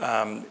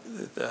the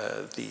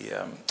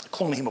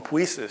clone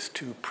hematopoiesis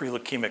to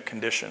pre-leukemic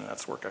condition.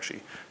 That's work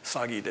actually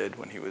Sagi did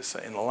when he was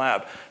in the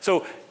lab.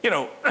 So,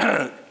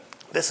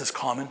 this is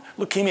common.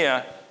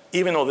 Leukemia,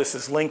 even though this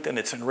is linked and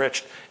it's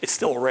enriched, it's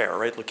still rare,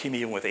 right? Leukemia,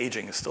 even with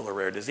aging, is still a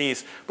rare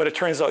disease. But it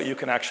turns out you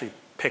can actually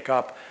pick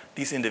up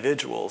these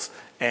individuals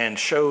and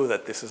show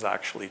that this is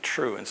actually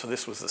true. And so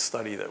this was the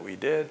study that we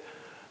did.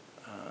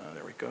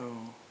 There we go.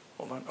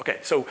 Hold on. Okay,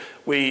 so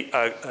we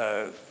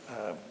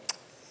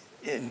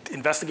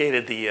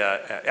investigated the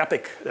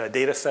EPIC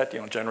data set,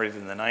 generated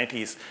in the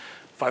 90s.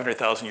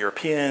 500,000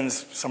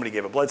 Europeans, somebody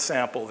gave a blood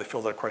sample, they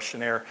filled out a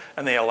questionnaire,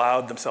 and they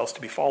allowed themselves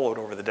to be followed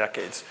over the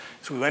decades.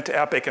 So we went to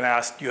EPIC and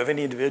asked, do you have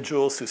any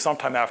individuals who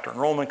sometime after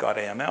enrollment got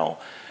AML?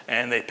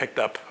 And they picked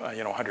up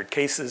 100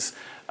 cases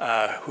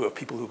of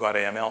people who got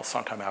AML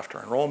sometime after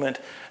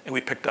enrollment. And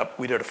we did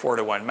a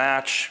 4-to-1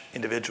 match,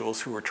 individuals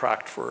who were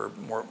tracked for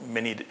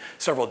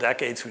several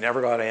decades who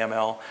never got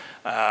AML.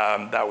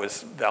 That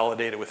was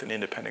validated with an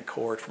independent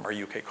cohort from our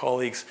UK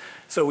colleagues.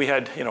 So we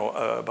had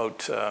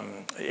about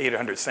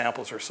 800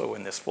 samples or so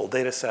in this full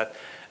data set.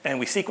 And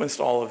we sequenced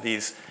all of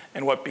these.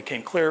 And what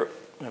became clear,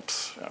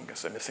 oops, I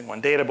guess I'm missing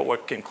one data, but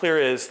what became clear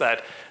is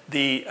that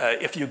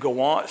if you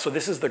go on, so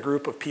this is the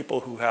group of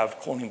people who have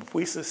clone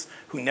hematopoiesis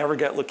who never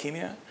get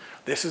leukemia.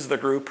 This is the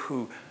group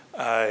who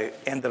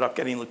ended up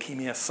getting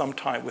leukemia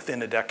sometime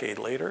within a decade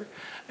later.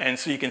 And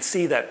so you can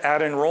see that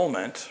at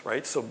enrollment,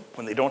 right, so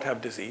when they don't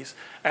have disease,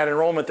 at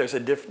enrollment there's a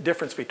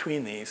difference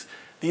between these.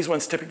 These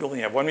ones typically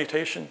have one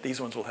mutation,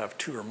 these ones will have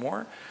 2 or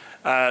more.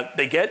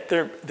 They get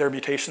their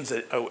mutations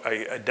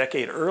a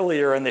decade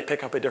earlier and they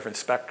pick up a different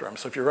spectrum.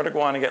 So if you're going to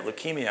go on and get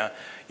leukemia,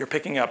 you're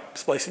picking up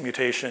splicing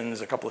mutations,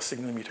 a couple of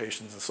signaling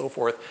mutations and so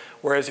forth.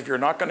 Whereas if you're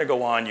not going to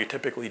go on, you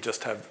typically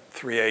just have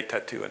 3A,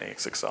 TET2, and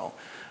AXXL.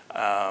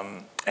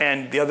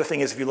 And the other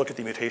thing is, if you look at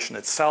the mutation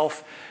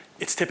itself,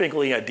 it's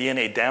typically a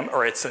DNA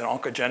or it's an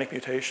oncogenic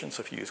mutation.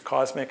 So if you use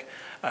cosmic,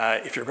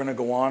 if you're going to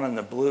go on in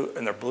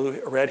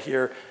the red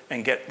here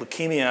and get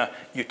leukemia,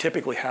 you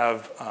typically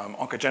have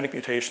oncogenic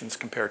mutations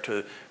compared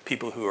to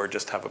people who are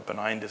just have a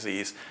benign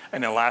disease.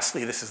 And then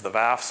lastly, this is the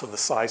VAF, so the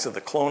size of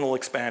the clonal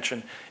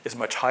expansion is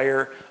much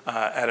higher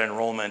at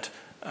enrollment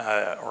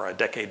or a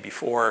decade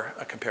before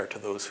compared to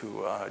those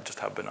who just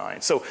have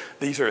benign. So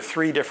these are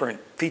three different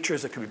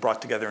features that could be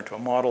brought together into a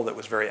model that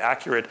was very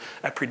accurate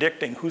at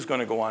predicting who's going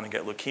to go on and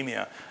get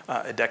leukemia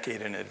a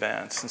decade in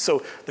advance. And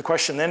so the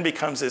question then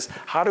becomes is,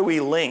 how do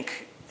we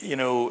link,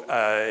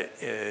 clonal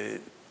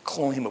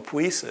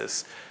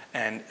hematopoiesis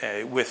and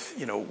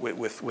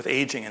with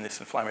aging and this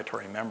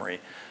inflammatory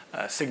memory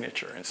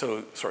signature? And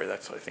so, sorry, I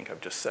think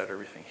I've just said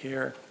everything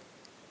here.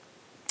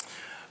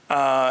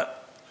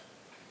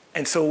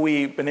 And so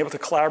we've been able to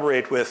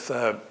collaborate with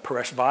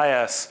Paresh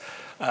Vyas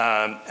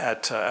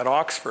at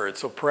Oxford.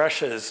 So Paresh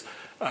has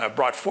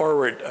brought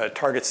forward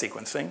target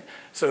sequencing,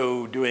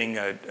 so doing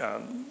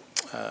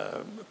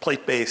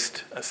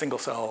plate-based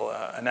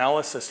single-cell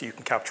analysis, so you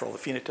can capture all the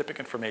phenotypic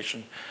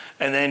information,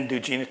 and then do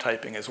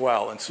genotyping as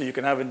well. And so you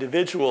can have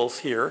individuals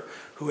here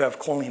who have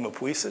clonal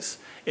hematopoiesis,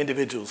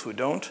 individuals who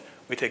don't.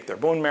 We take their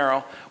bone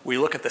marrow, we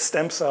look at the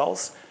stem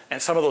cells,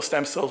 and some of those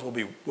stem cells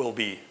will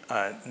be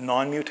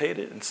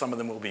non-mutated, and some of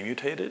them will be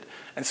mutated.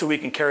 And so we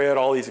can carry out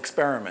all these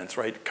experiments,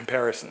 right,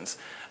 comparisons.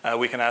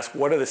 We can ask,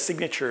 what are the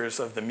signatures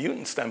of the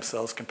mutant stem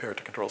cells compared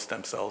to control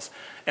stem cells?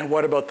 And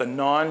what about the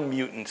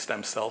non-mutant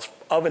stem cells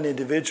of an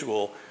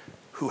individual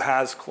who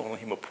has clonal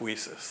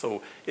hematopoiesis?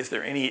 So is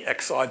there any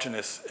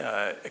exogenous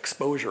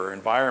exposure or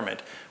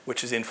environment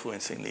which is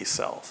influencing these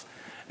cells?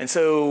 And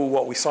so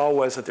what we saw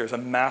was that there's a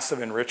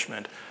massive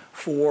enrichment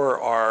for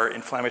our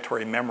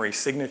inflammatory memory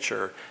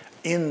signature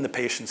in the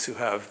patients who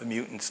have the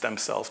mutant stem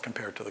cells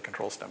compared to the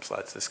control stem cells.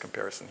 That's this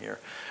comparison here.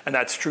 And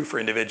that's true for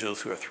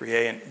individuals who have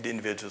 3A and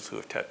individuals who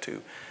have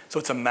TET2. So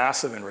it's a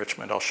massive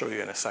enrichment. I'll show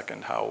you in a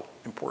second how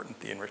important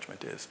the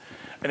enrichment is.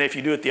 And if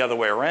you do it the other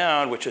way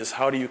around, which is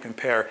how do you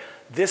compare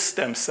this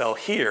stem cell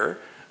here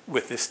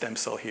with this stem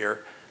cell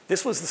here,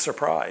 this was the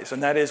surprise,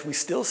 and that is we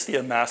still see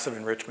a massive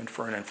enrichment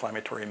for an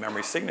inflammatory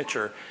memory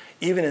signature,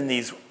 even in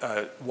these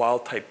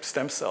wild-type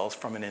stem cells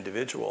from an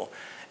individual.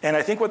 And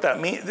I think what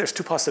that means, there's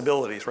two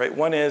possibilities, right?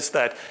 One is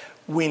that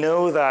we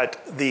know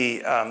that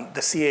the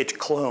CH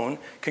clone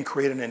can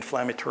create an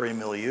inflammatory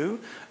milieu.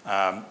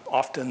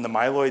 Often the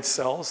myeloid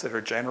cells that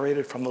are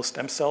generated from those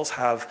stem cells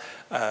have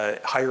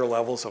higher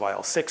levels of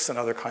IL-6 and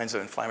other kinds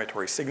of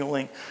inflammatory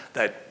signaling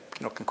that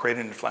can create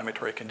an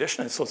inflammatory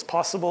condition. And so it's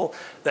possible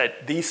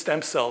that these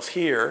stem cells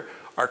here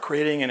are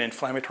creating an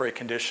inflammatory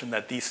condition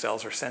that these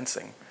cells are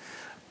sensing.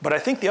 But I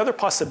think the other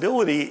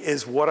possibility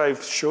is what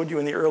I've showed you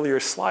in the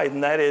earlier slide,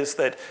 and that is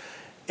that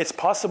it's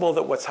possible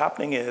that what's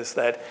happening is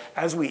that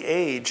as we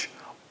age,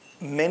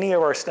 many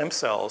of our stem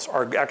cells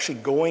are actually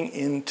going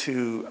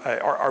into,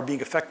 are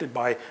being affected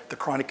by the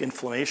chronic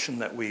inflammation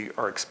that we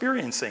are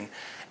experiencing.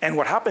 And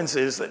what happens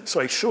is that, so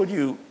I showed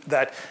you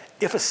that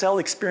if a cell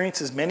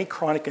experiences many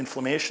chronic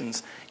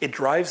inflammations, it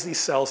drives these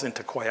cells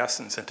into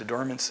quiescence, into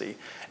dormancy.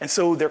 And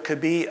so there could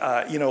be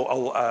a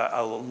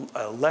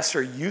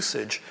lesser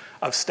usage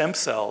of stem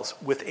cells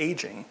with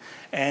aging.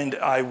 And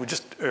I would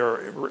just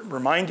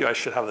remind you, I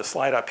should have the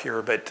slide up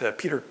here, but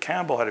Peter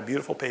Campbell had a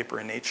beautiful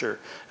paper in Nature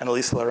and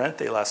Elisa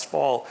Lorente last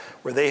fall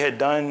where they had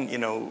done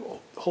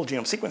whole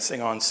genome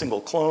sequencing on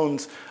single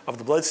clones of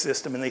the blood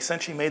system, and they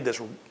essentially made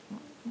this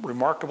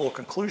remarkable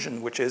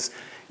conclusion, which is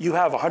you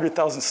have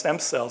 100,000 stem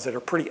cells that are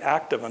pretty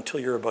active until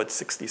you're about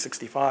 60,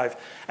 65,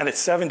 and at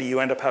 70 you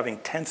end up having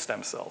 10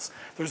 stem cells.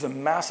 There's a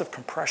massive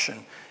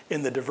compression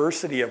in the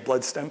diversity of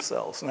blood stem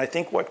cells. And I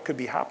think what could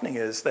be happening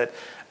is that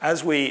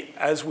as we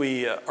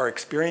are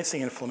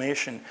experiencing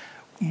inflammation,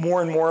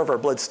 more and more of our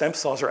blood stem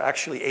cells are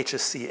actually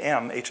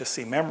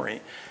HSC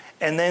memory.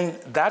 And then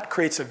that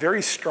creates a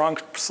very strong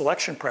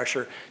selection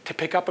pressure to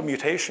pick up a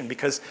mutation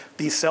because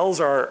these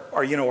cells are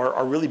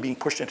really being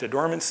pushed into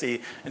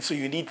dormancy. And so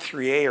you need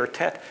 3A or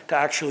TET to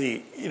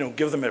actually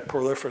give them a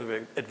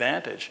proliferative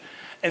advantage.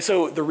 And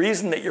so the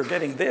reason that you're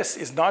getting this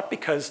is not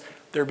because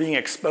they're being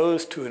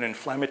exposed to an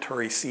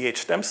inflammatory CH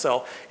stem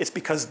cell. It's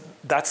because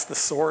that's the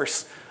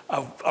source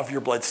of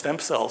your blood stem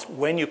cells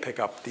when you pick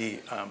up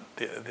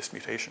this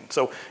mutation.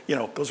 So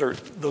those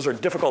are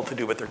difficult to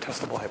do, but they're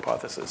testable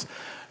hypotheses.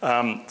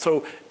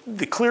 So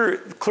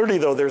clearly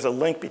though, there's a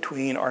link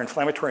between our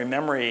inflammatory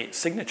memory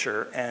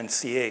signature and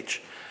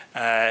CH,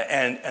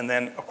 and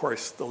then of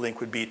course the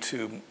link would be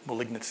to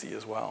malignancy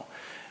as well.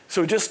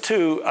 So just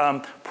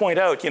to point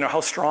out,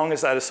 how strong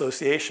is that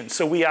association?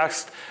 So we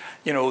asked,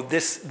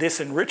 this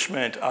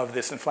enrichment of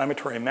this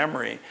inflammatory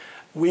memory.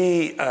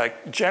 We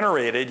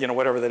generated,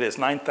 whatever that is,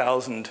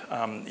 9,000,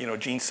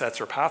 gene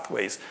sets or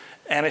pathways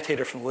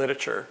annotated from the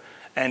literature,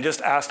 and just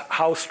asked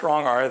how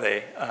strong are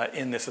they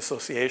in this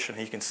association.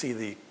 You can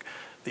see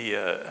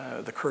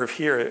the curve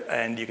here,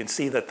 and you can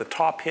see that the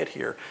top hit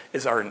here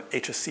is our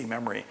HSC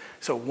memory.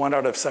 So 1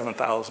 out of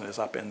 7,000 is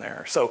up in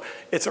there. So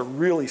it's a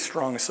really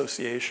strong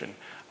association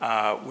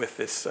with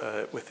this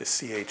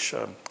CH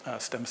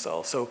stem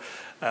cell. So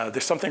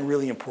there's something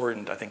really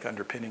important, I think,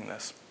 underpinning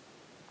this.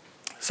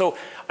 So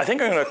I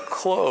think I'm going to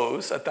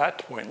close at that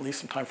point, leave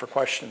some time for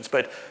questions.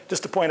 But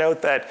just to point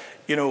out that,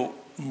 you know,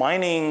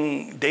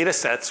 mining data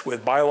sets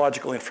with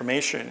biological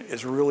information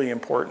is really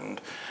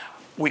important.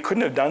 We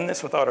couldn't have done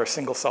this without our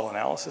single cell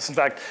analysis. In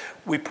fact,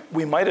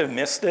 we might have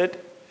missed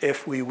it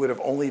if we would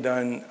have only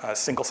done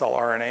single cell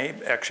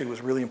RNA. Actually, it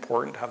was really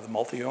important to have the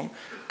multiome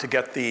to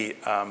get the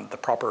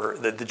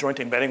joint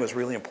embedding was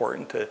really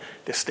important to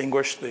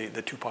distinguish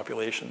the two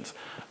populations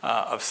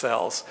of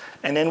cells.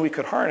 And then we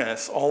could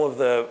harness all of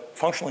the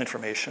functional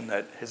information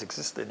that has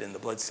existed in the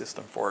blood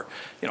system for,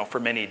 you know, for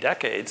many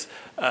decades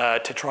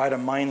to try to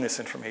mine this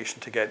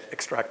information to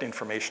extract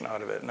information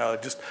out of it. Now,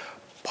 just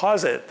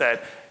posit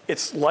that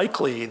it's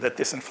likely that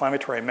this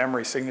inflammatory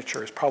memory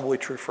signature is probably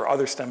true for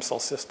other stem cell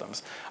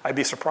systems. I'd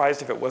be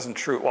surprised if it wasn't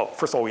true. Well,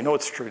 first of all, we know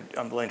it's true.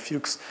 Elaine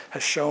Fuchs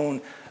has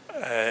shown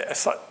a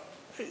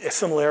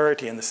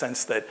similarity in the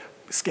sense that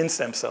skin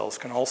stem cells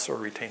can also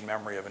retain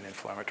memory of an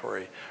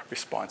inflammatory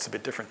response, a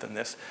bit different than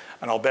this.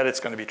 And I'll bet it's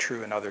going to be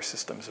true in other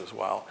systems as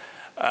well.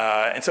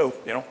 And so,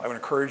 you know, I would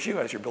encourage you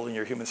as you're building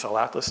your human cell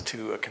atlas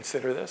to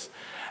consider this.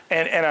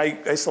 And I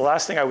guess the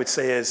last thing I would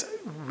say is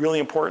really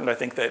important, I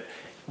think, that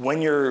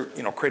when you're,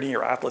 you know, creating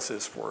your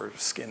atlases for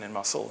skin and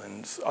muscle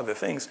and other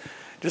things,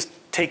 just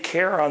take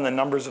care on the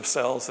numbers of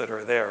cells that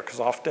are there, because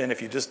often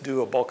if you just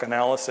do a bulk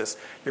analysis,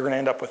 you're going to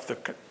end up with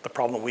the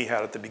problem we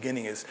had at the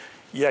beginning is,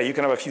 yeah, you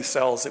can have a few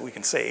cells that we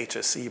can say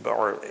HSC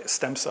or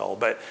stem cell,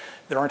 but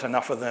there aren't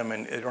enough of them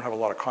and you don't have a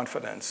lot of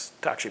confidence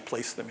to actually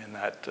place them in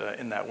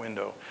that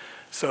window.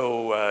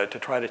 So to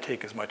try to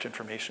take as much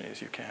information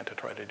as you can to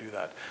try to do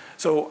that.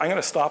 So I'm going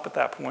to stop at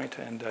that point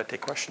and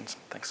take questions.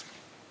 Thanks.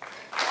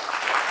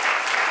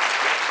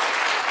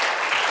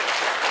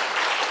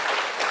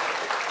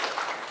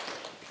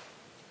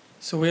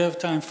 So we have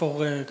time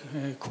for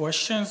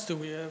questions. Do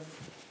we have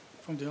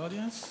from the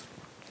audience?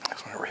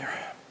 Next one over here.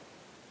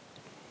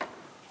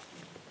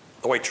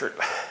 The white shirt.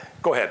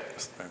 Go ahead.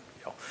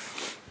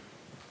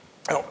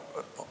 Oh,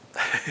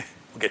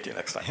 we'll get to you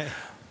next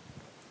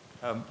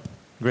time.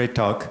 Great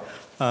talk.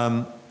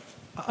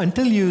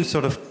 Until you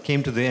sort of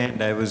came to the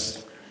end, I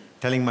was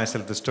telling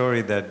myself the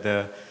story that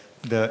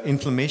the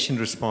inflammation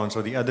response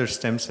or the other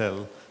stem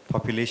cell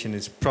population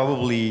is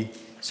probably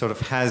sort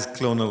of has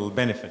clonal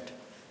benefit.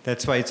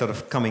 That's why it's sort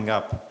of coming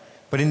up.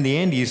 But in the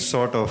end, you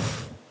sort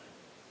of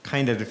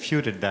kind of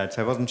refuted that.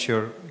 So I wasn't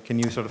sure. Can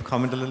you sort of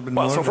comment a little bit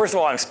more? Well, so first of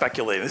all, I'm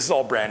speculating. This is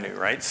all brand new,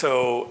 right?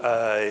 So,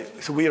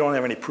 so we don't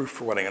have any proof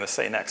for what I'm going to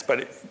say next.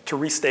 But to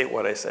restate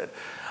what I said,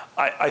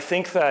 I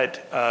think that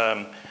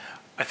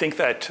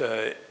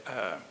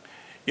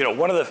you know,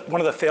 one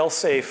of the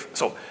fail-safe.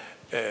 So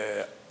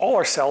all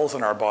our cells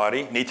in our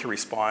body need to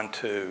respond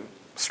to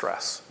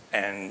stress,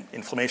 and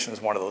inflammation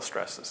is one of those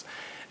stresses.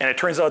 And it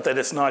turns out that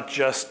it's not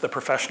just the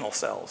professional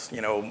cells,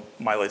 you know,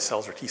 myeloid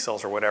cells or T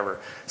cells or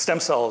whatever. Stem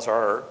cells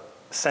are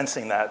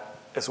sensing that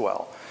as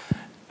well.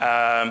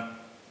 And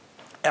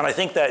I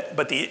think that,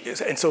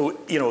 and so,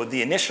 you know,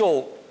 the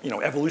initial, you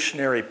know,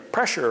 evolutionary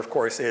pressure, of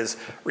course, is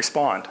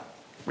respond.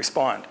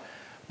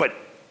 But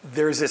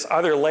there's this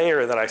other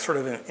layer that I sort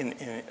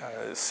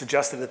of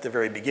suggested at the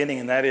very beginning,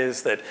 and that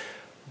is that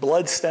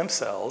blood stem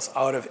cells,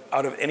 out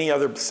of any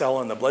other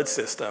cell in the blood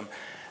system,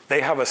 they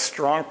have a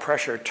strong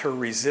pressure to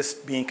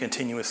resist being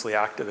continuously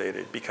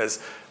activated,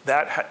 because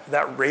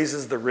that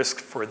raises the risk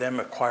for them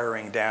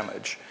acquiring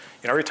damage.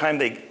 You know, every time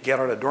they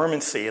get out of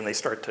dormancy and they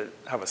start to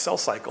have a cell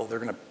cycle, they're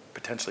going to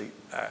potentially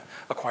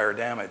acquire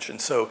damage. And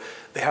so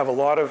they have a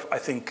lot of, I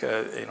think,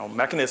 you know,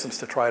 mechanisms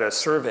to try to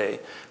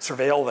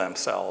surveil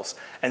themselves.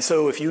 And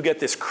so if you get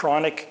this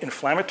chronic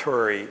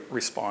inflammatory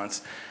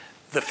response,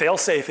 the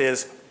fail-safe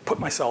is put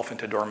myself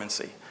into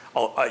dormancy.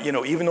 You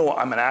know, even though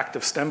I'm an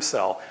active stem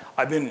cell,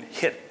 I've been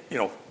hit, you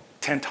know,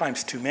 10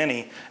 times too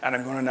many, and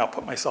I'm going to now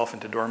put myself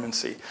into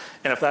dormancy.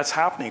 And if that's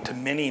happening to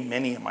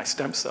many of my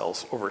stem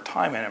cells over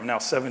time, and I'm now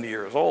 70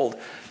 years old,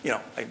 you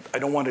know, I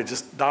don't want to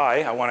just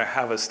die. I want to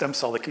have a stem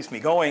cell that keeps me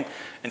going.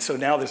 And so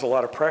now there's a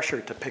lot of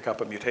pressure to pick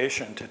up a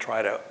mutation to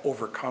try to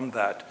overcome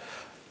that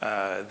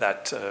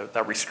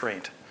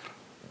restraint.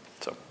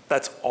 So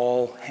that's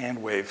all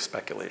hand wave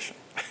speculation.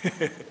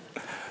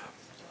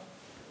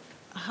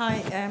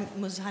 Hi,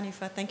 Ms.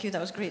 Hanifa. Thank you.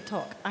 That was a great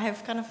talk. I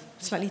have kind of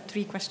slightly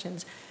 3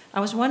 questions. I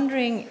was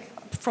wondering,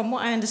 from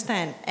what I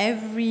understand,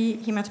 every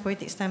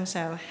hematopoietic stem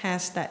cell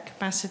has that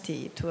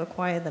capacity to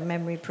acquire the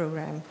memory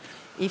program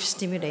if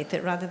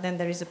stimulated, rather than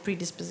there is a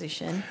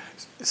predisposition.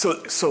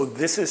 So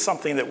this is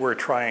something that we're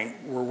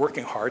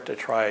working hard to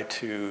try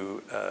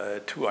to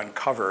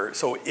uncover.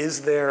 So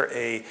is there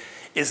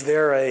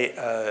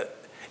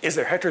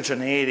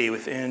heterogeneity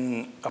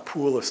within a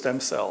pool of stem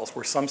cells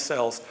where some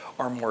cells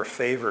are more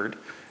favored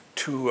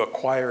to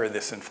acquire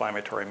this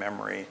inflammatory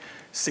memory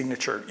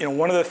signature? You know,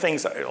 one of the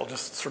things, I'll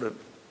just sort of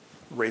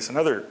raise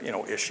another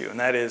issue, and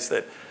that is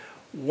that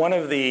one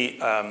of the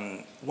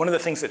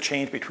things that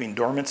change between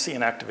dormancy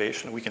and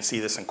activation, we can see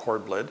this in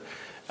cord blood,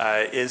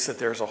 is that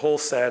there's a whole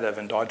set of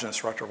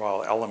endogenous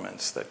retroviral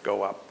elements that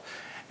go up.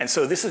 And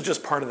so this is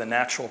just part of the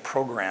natural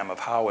program of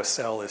how a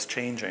cell is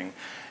changing.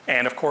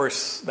 And of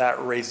course,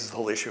 that raises the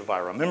whole issue of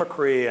viral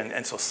mimicry.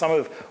 And so some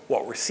of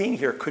what we're seeing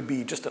here could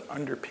be just an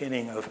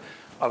underpinning of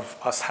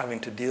us having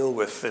to deal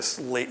with this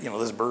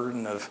this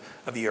burden of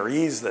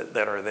EREs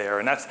that are there.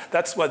 And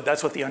that's what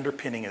the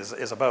underpinning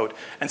is about.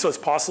 And so it's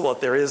possible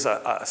that there is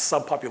a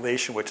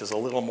subpopulation which is a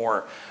little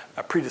more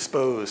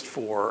predisposed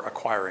for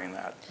acquiring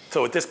that.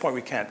 So at this point,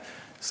 we can't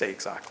say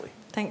exactly.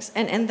 Thanks.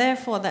 And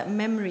therefore, that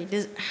memory,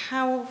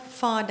 how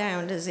far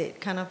down does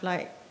it kind of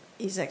like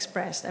is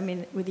expressed? I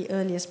mean, with the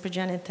earliest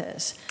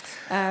progenitors?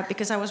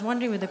 Because I was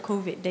wondering with the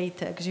COVID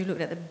data, because you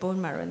looked at the bone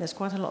marrow, and there's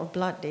quite a lot of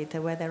blood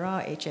data where there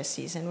are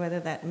HSCs, and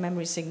whether that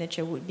memory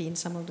signature would be in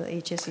some of the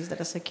HSCs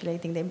that are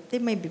circulating. They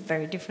may be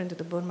very different to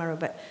the bone marrow,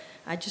 but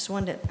I just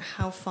wondered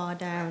how far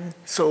down.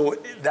 So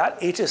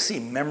that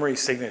HSC memory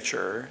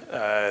signature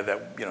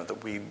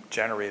that we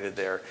generated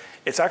there,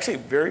 it's actually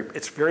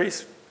it's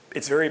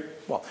very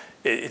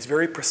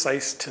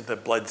precise to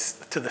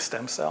the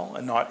stem cell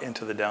and not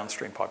into the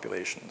downstream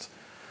populations.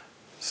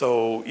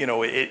 So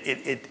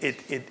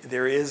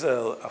there is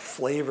a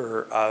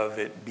flavor of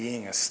it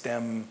being a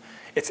stem.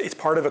 It's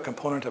part of a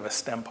component of a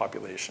stem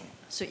population.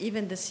 So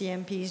even the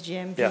CMPs,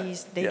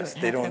 GMPs, they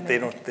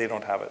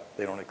don't have it.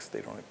 They don't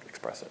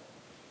express it.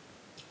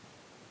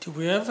 Do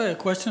we have a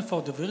question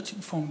from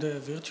the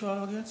virtual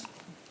audience?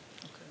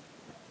 Okay.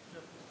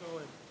 Go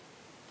ahead.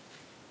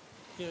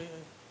 Yeah.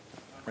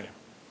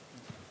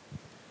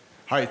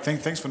 Hi,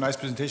 thanks for a nice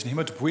presentation.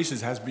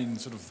 Hematopoiesis has been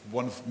sort of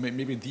one of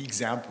maybe the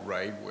example,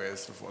 right, where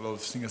sort of a lot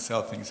of single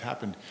cell things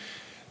happened.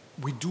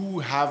 We do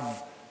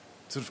have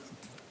sort of,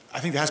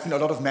 I think there has been a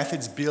lot of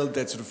methods built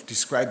that sort of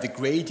describe the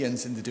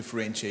gradients in the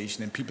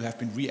differentiation, and people have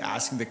been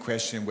re-asking the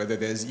question whether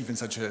there's even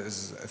such a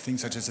thing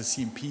such as a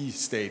CMP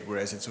state,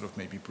 whereas it's sort of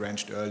maybe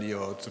branched earlier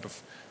or sort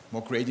of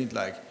more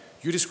gradient-like.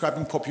 You're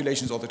describing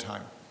populations all the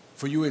time.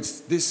 For you, it's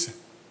this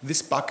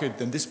bucket,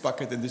 then this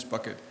bucket, then this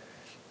bucket.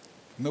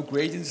 No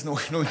gradients, no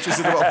interest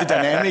of the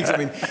dynamics. I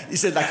mean,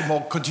 is it like a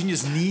more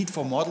continuous need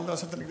for model or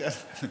something like that?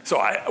 So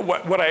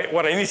what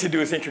I need to do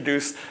is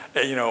introduce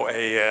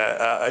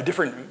a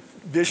different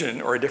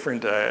vision or a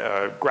different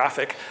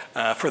graphic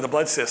for the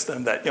blood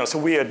system. That so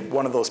we had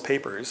one of those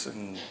papers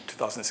in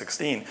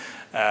 2016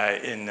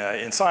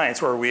 in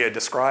Science where we had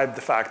described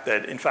the fact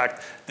that in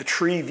fact the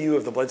tree view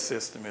of the blood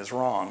system is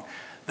wrong.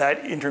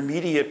 That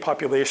intermediate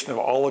population of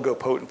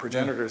oligopotent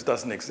progenitors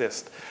doesn't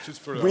exist.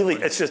 Really,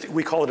 it's just,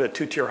 we call it a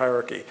two-tier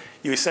hierarchy.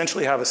 You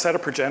essentially have a set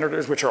of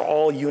progenitors which are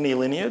all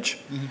unilineage,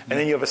 and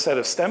then you have a set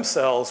of stem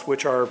cells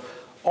which are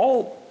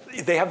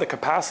they have the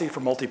capacity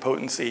for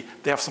multipotency,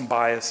 they have some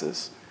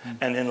biases,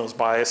 and then those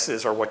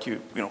biases are what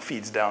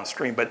feeds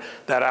downstream. But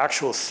that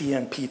actual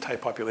CMP type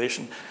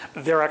population,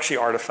 they're actually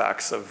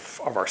artifacts of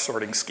our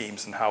sorting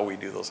schemes and how we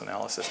do those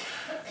analysis.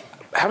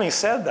 Having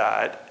said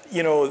that,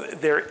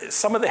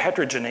 some of the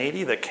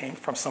heterogeneity that came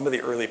from some of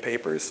the early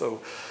papers, so,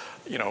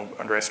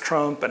 Andreas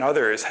Trump and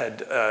others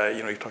had,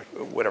 you talk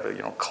whatever,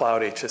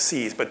 cloud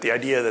HSCs, but the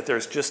idea that the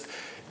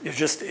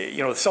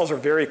cells are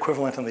very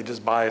equivalent and they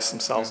just bias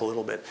themselves a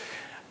little bit.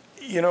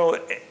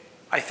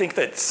 I think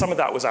that some of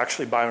that was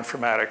actually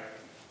bioinformatic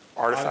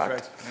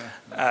artifact.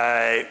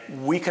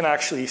 We can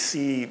actually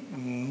see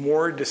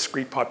more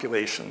discrete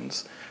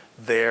populations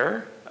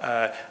there.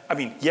 I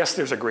mean, yes,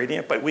 there's a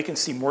gradient, but we can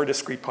see more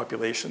discrete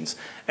populations.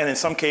 And in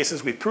some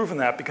cases, we've proven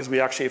that because we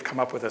actually have come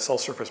up with a cell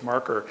surface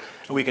marker.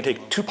 And we can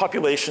take two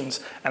populations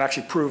and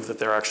actually prove that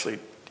they're actually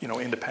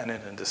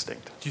independent and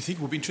distinct. Do you think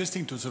it would be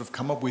interesting to sort of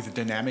come up with a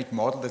dynamic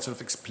model that sort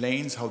of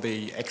explains how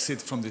they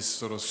exit from this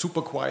sort of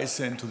super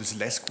quiescent to this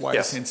less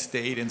quiescent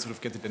state and sort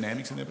of get the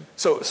dynamics in there?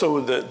 So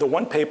the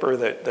one paper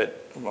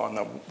that on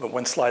the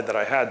one slide that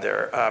I had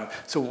there,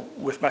 so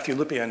with Matthew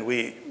Lupien,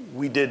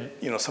 we did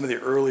some of the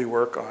early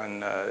work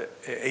on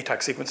ATAC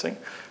sequencing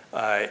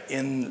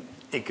in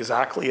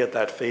exactly at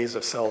that phase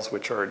of cells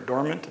which are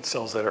dormant and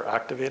cells that are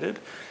activated.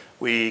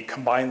 We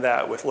combined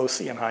that with low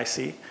C and high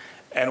C.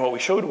 And what we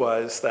showed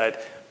was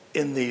that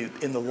in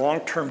the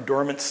long-term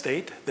dormant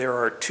state, there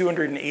are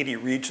 280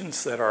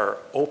 regions that are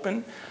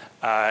open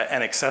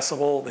and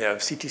accessible. They have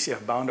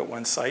CTCF bound at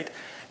one site.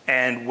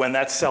 And when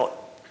that cell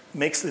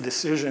makes the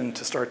decision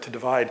to start to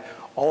divide,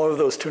 all of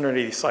those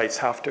 280 sites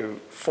have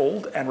to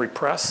fold and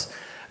repress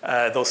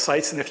those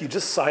sites. And if you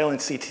just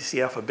silence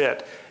CTCF a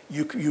bit,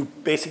 you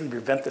basically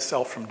prevent the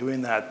cell from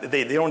doing that.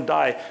 They don't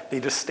die, they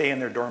just stay in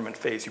their dormant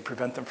phase. You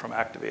prevent them from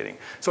activating.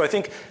 So I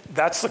think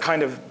that's the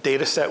kind of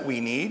data set we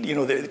need.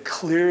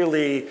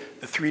 Clearly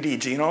the 3D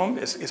genome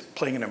is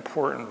playing an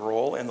important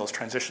role in those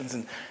transitions.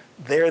 And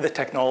there the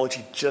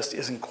technology just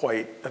isn't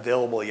quite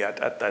available yet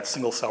at that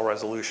single cell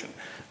resolution.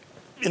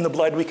 In the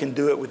blood, we can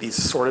do it with these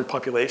sorted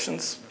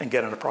populations and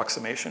get an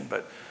approximation,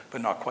 but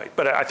not quite.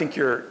 But I think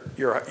the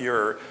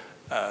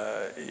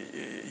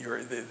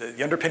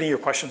underpinning of your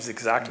question is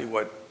exactly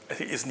what I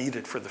think is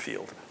needed for the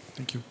field.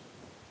 Thank you.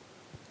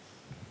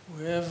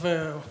 We have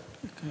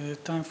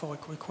time for a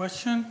quick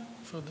question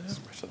for this.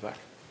 To the back.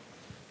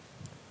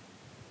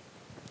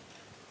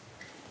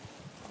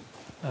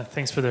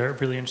 Thanks for the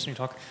really interesting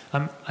talk.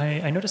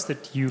 I noticed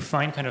that you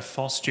find kind of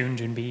false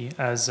Junjunbi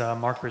as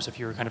markers of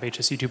your kind of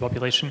HSC2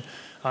 population.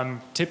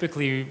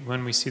 Typically,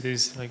 when we see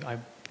these, like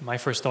my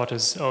first thought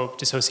is, oh,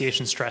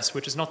 dissociation stress,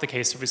 which is not the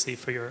case, obviously,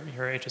 for your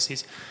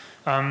HSCs.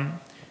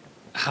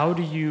 How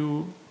do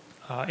you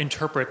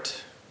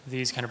interpret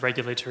these kind of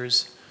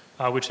regulators,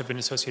 which have been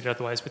associated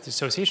otherwise with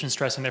dissociation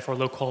stress and therefore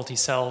low-quality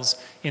cells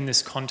in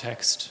this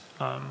context?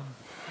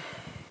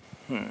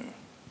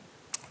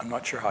 I'm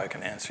not sure how I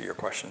can answer your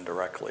question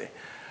directly.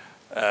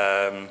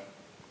 I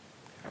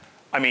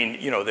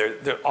mean, you know,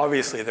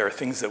 obviously there are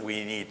things that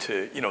we need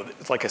to, you know,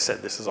 like I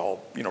said, this is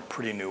all, you know,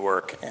 pretty new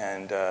work,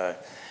 and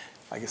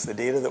I guess the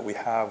data that we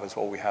have is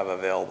what we have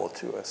available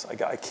to us. I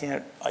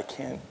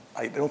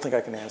don't think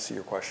I can answer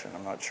your question.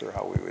 I'm not sure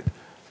how we would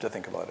have to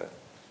think about it.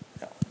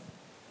 Yeah.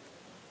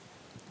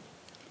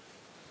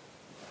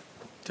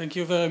 Thank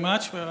you very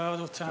much. We're out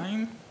of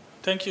time.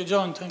 Thank you,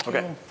 John. Thank you.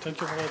 Okay. Thank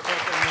you for the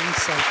talk and the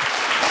insight.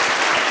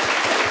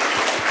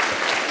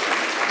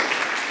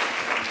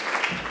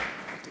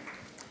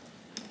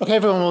 Okay,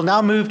 everyone, we'll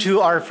now move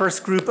to our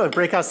first group of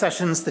breakout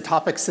sessions. The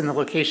topics and the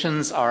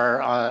locations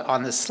are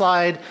on this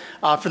slide.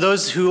 For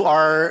those who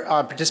are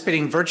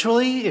participating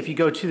virtually, if you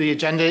go to the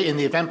agenda in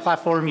the event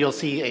platform, you'll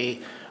see a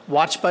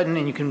watch button,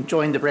 and you can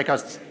join the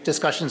breakout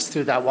discussions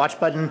through that watch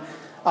button.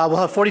 We'll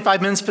have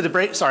 75 minutes for the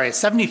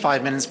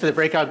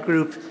breakout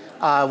group.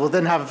 We'll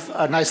then have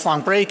a nice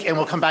long break, and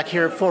we'll come back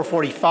here at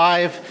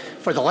 4:45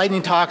 for the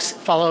lightning talks,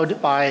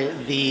 followed by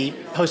the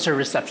poster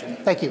reception.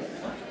 Thank you.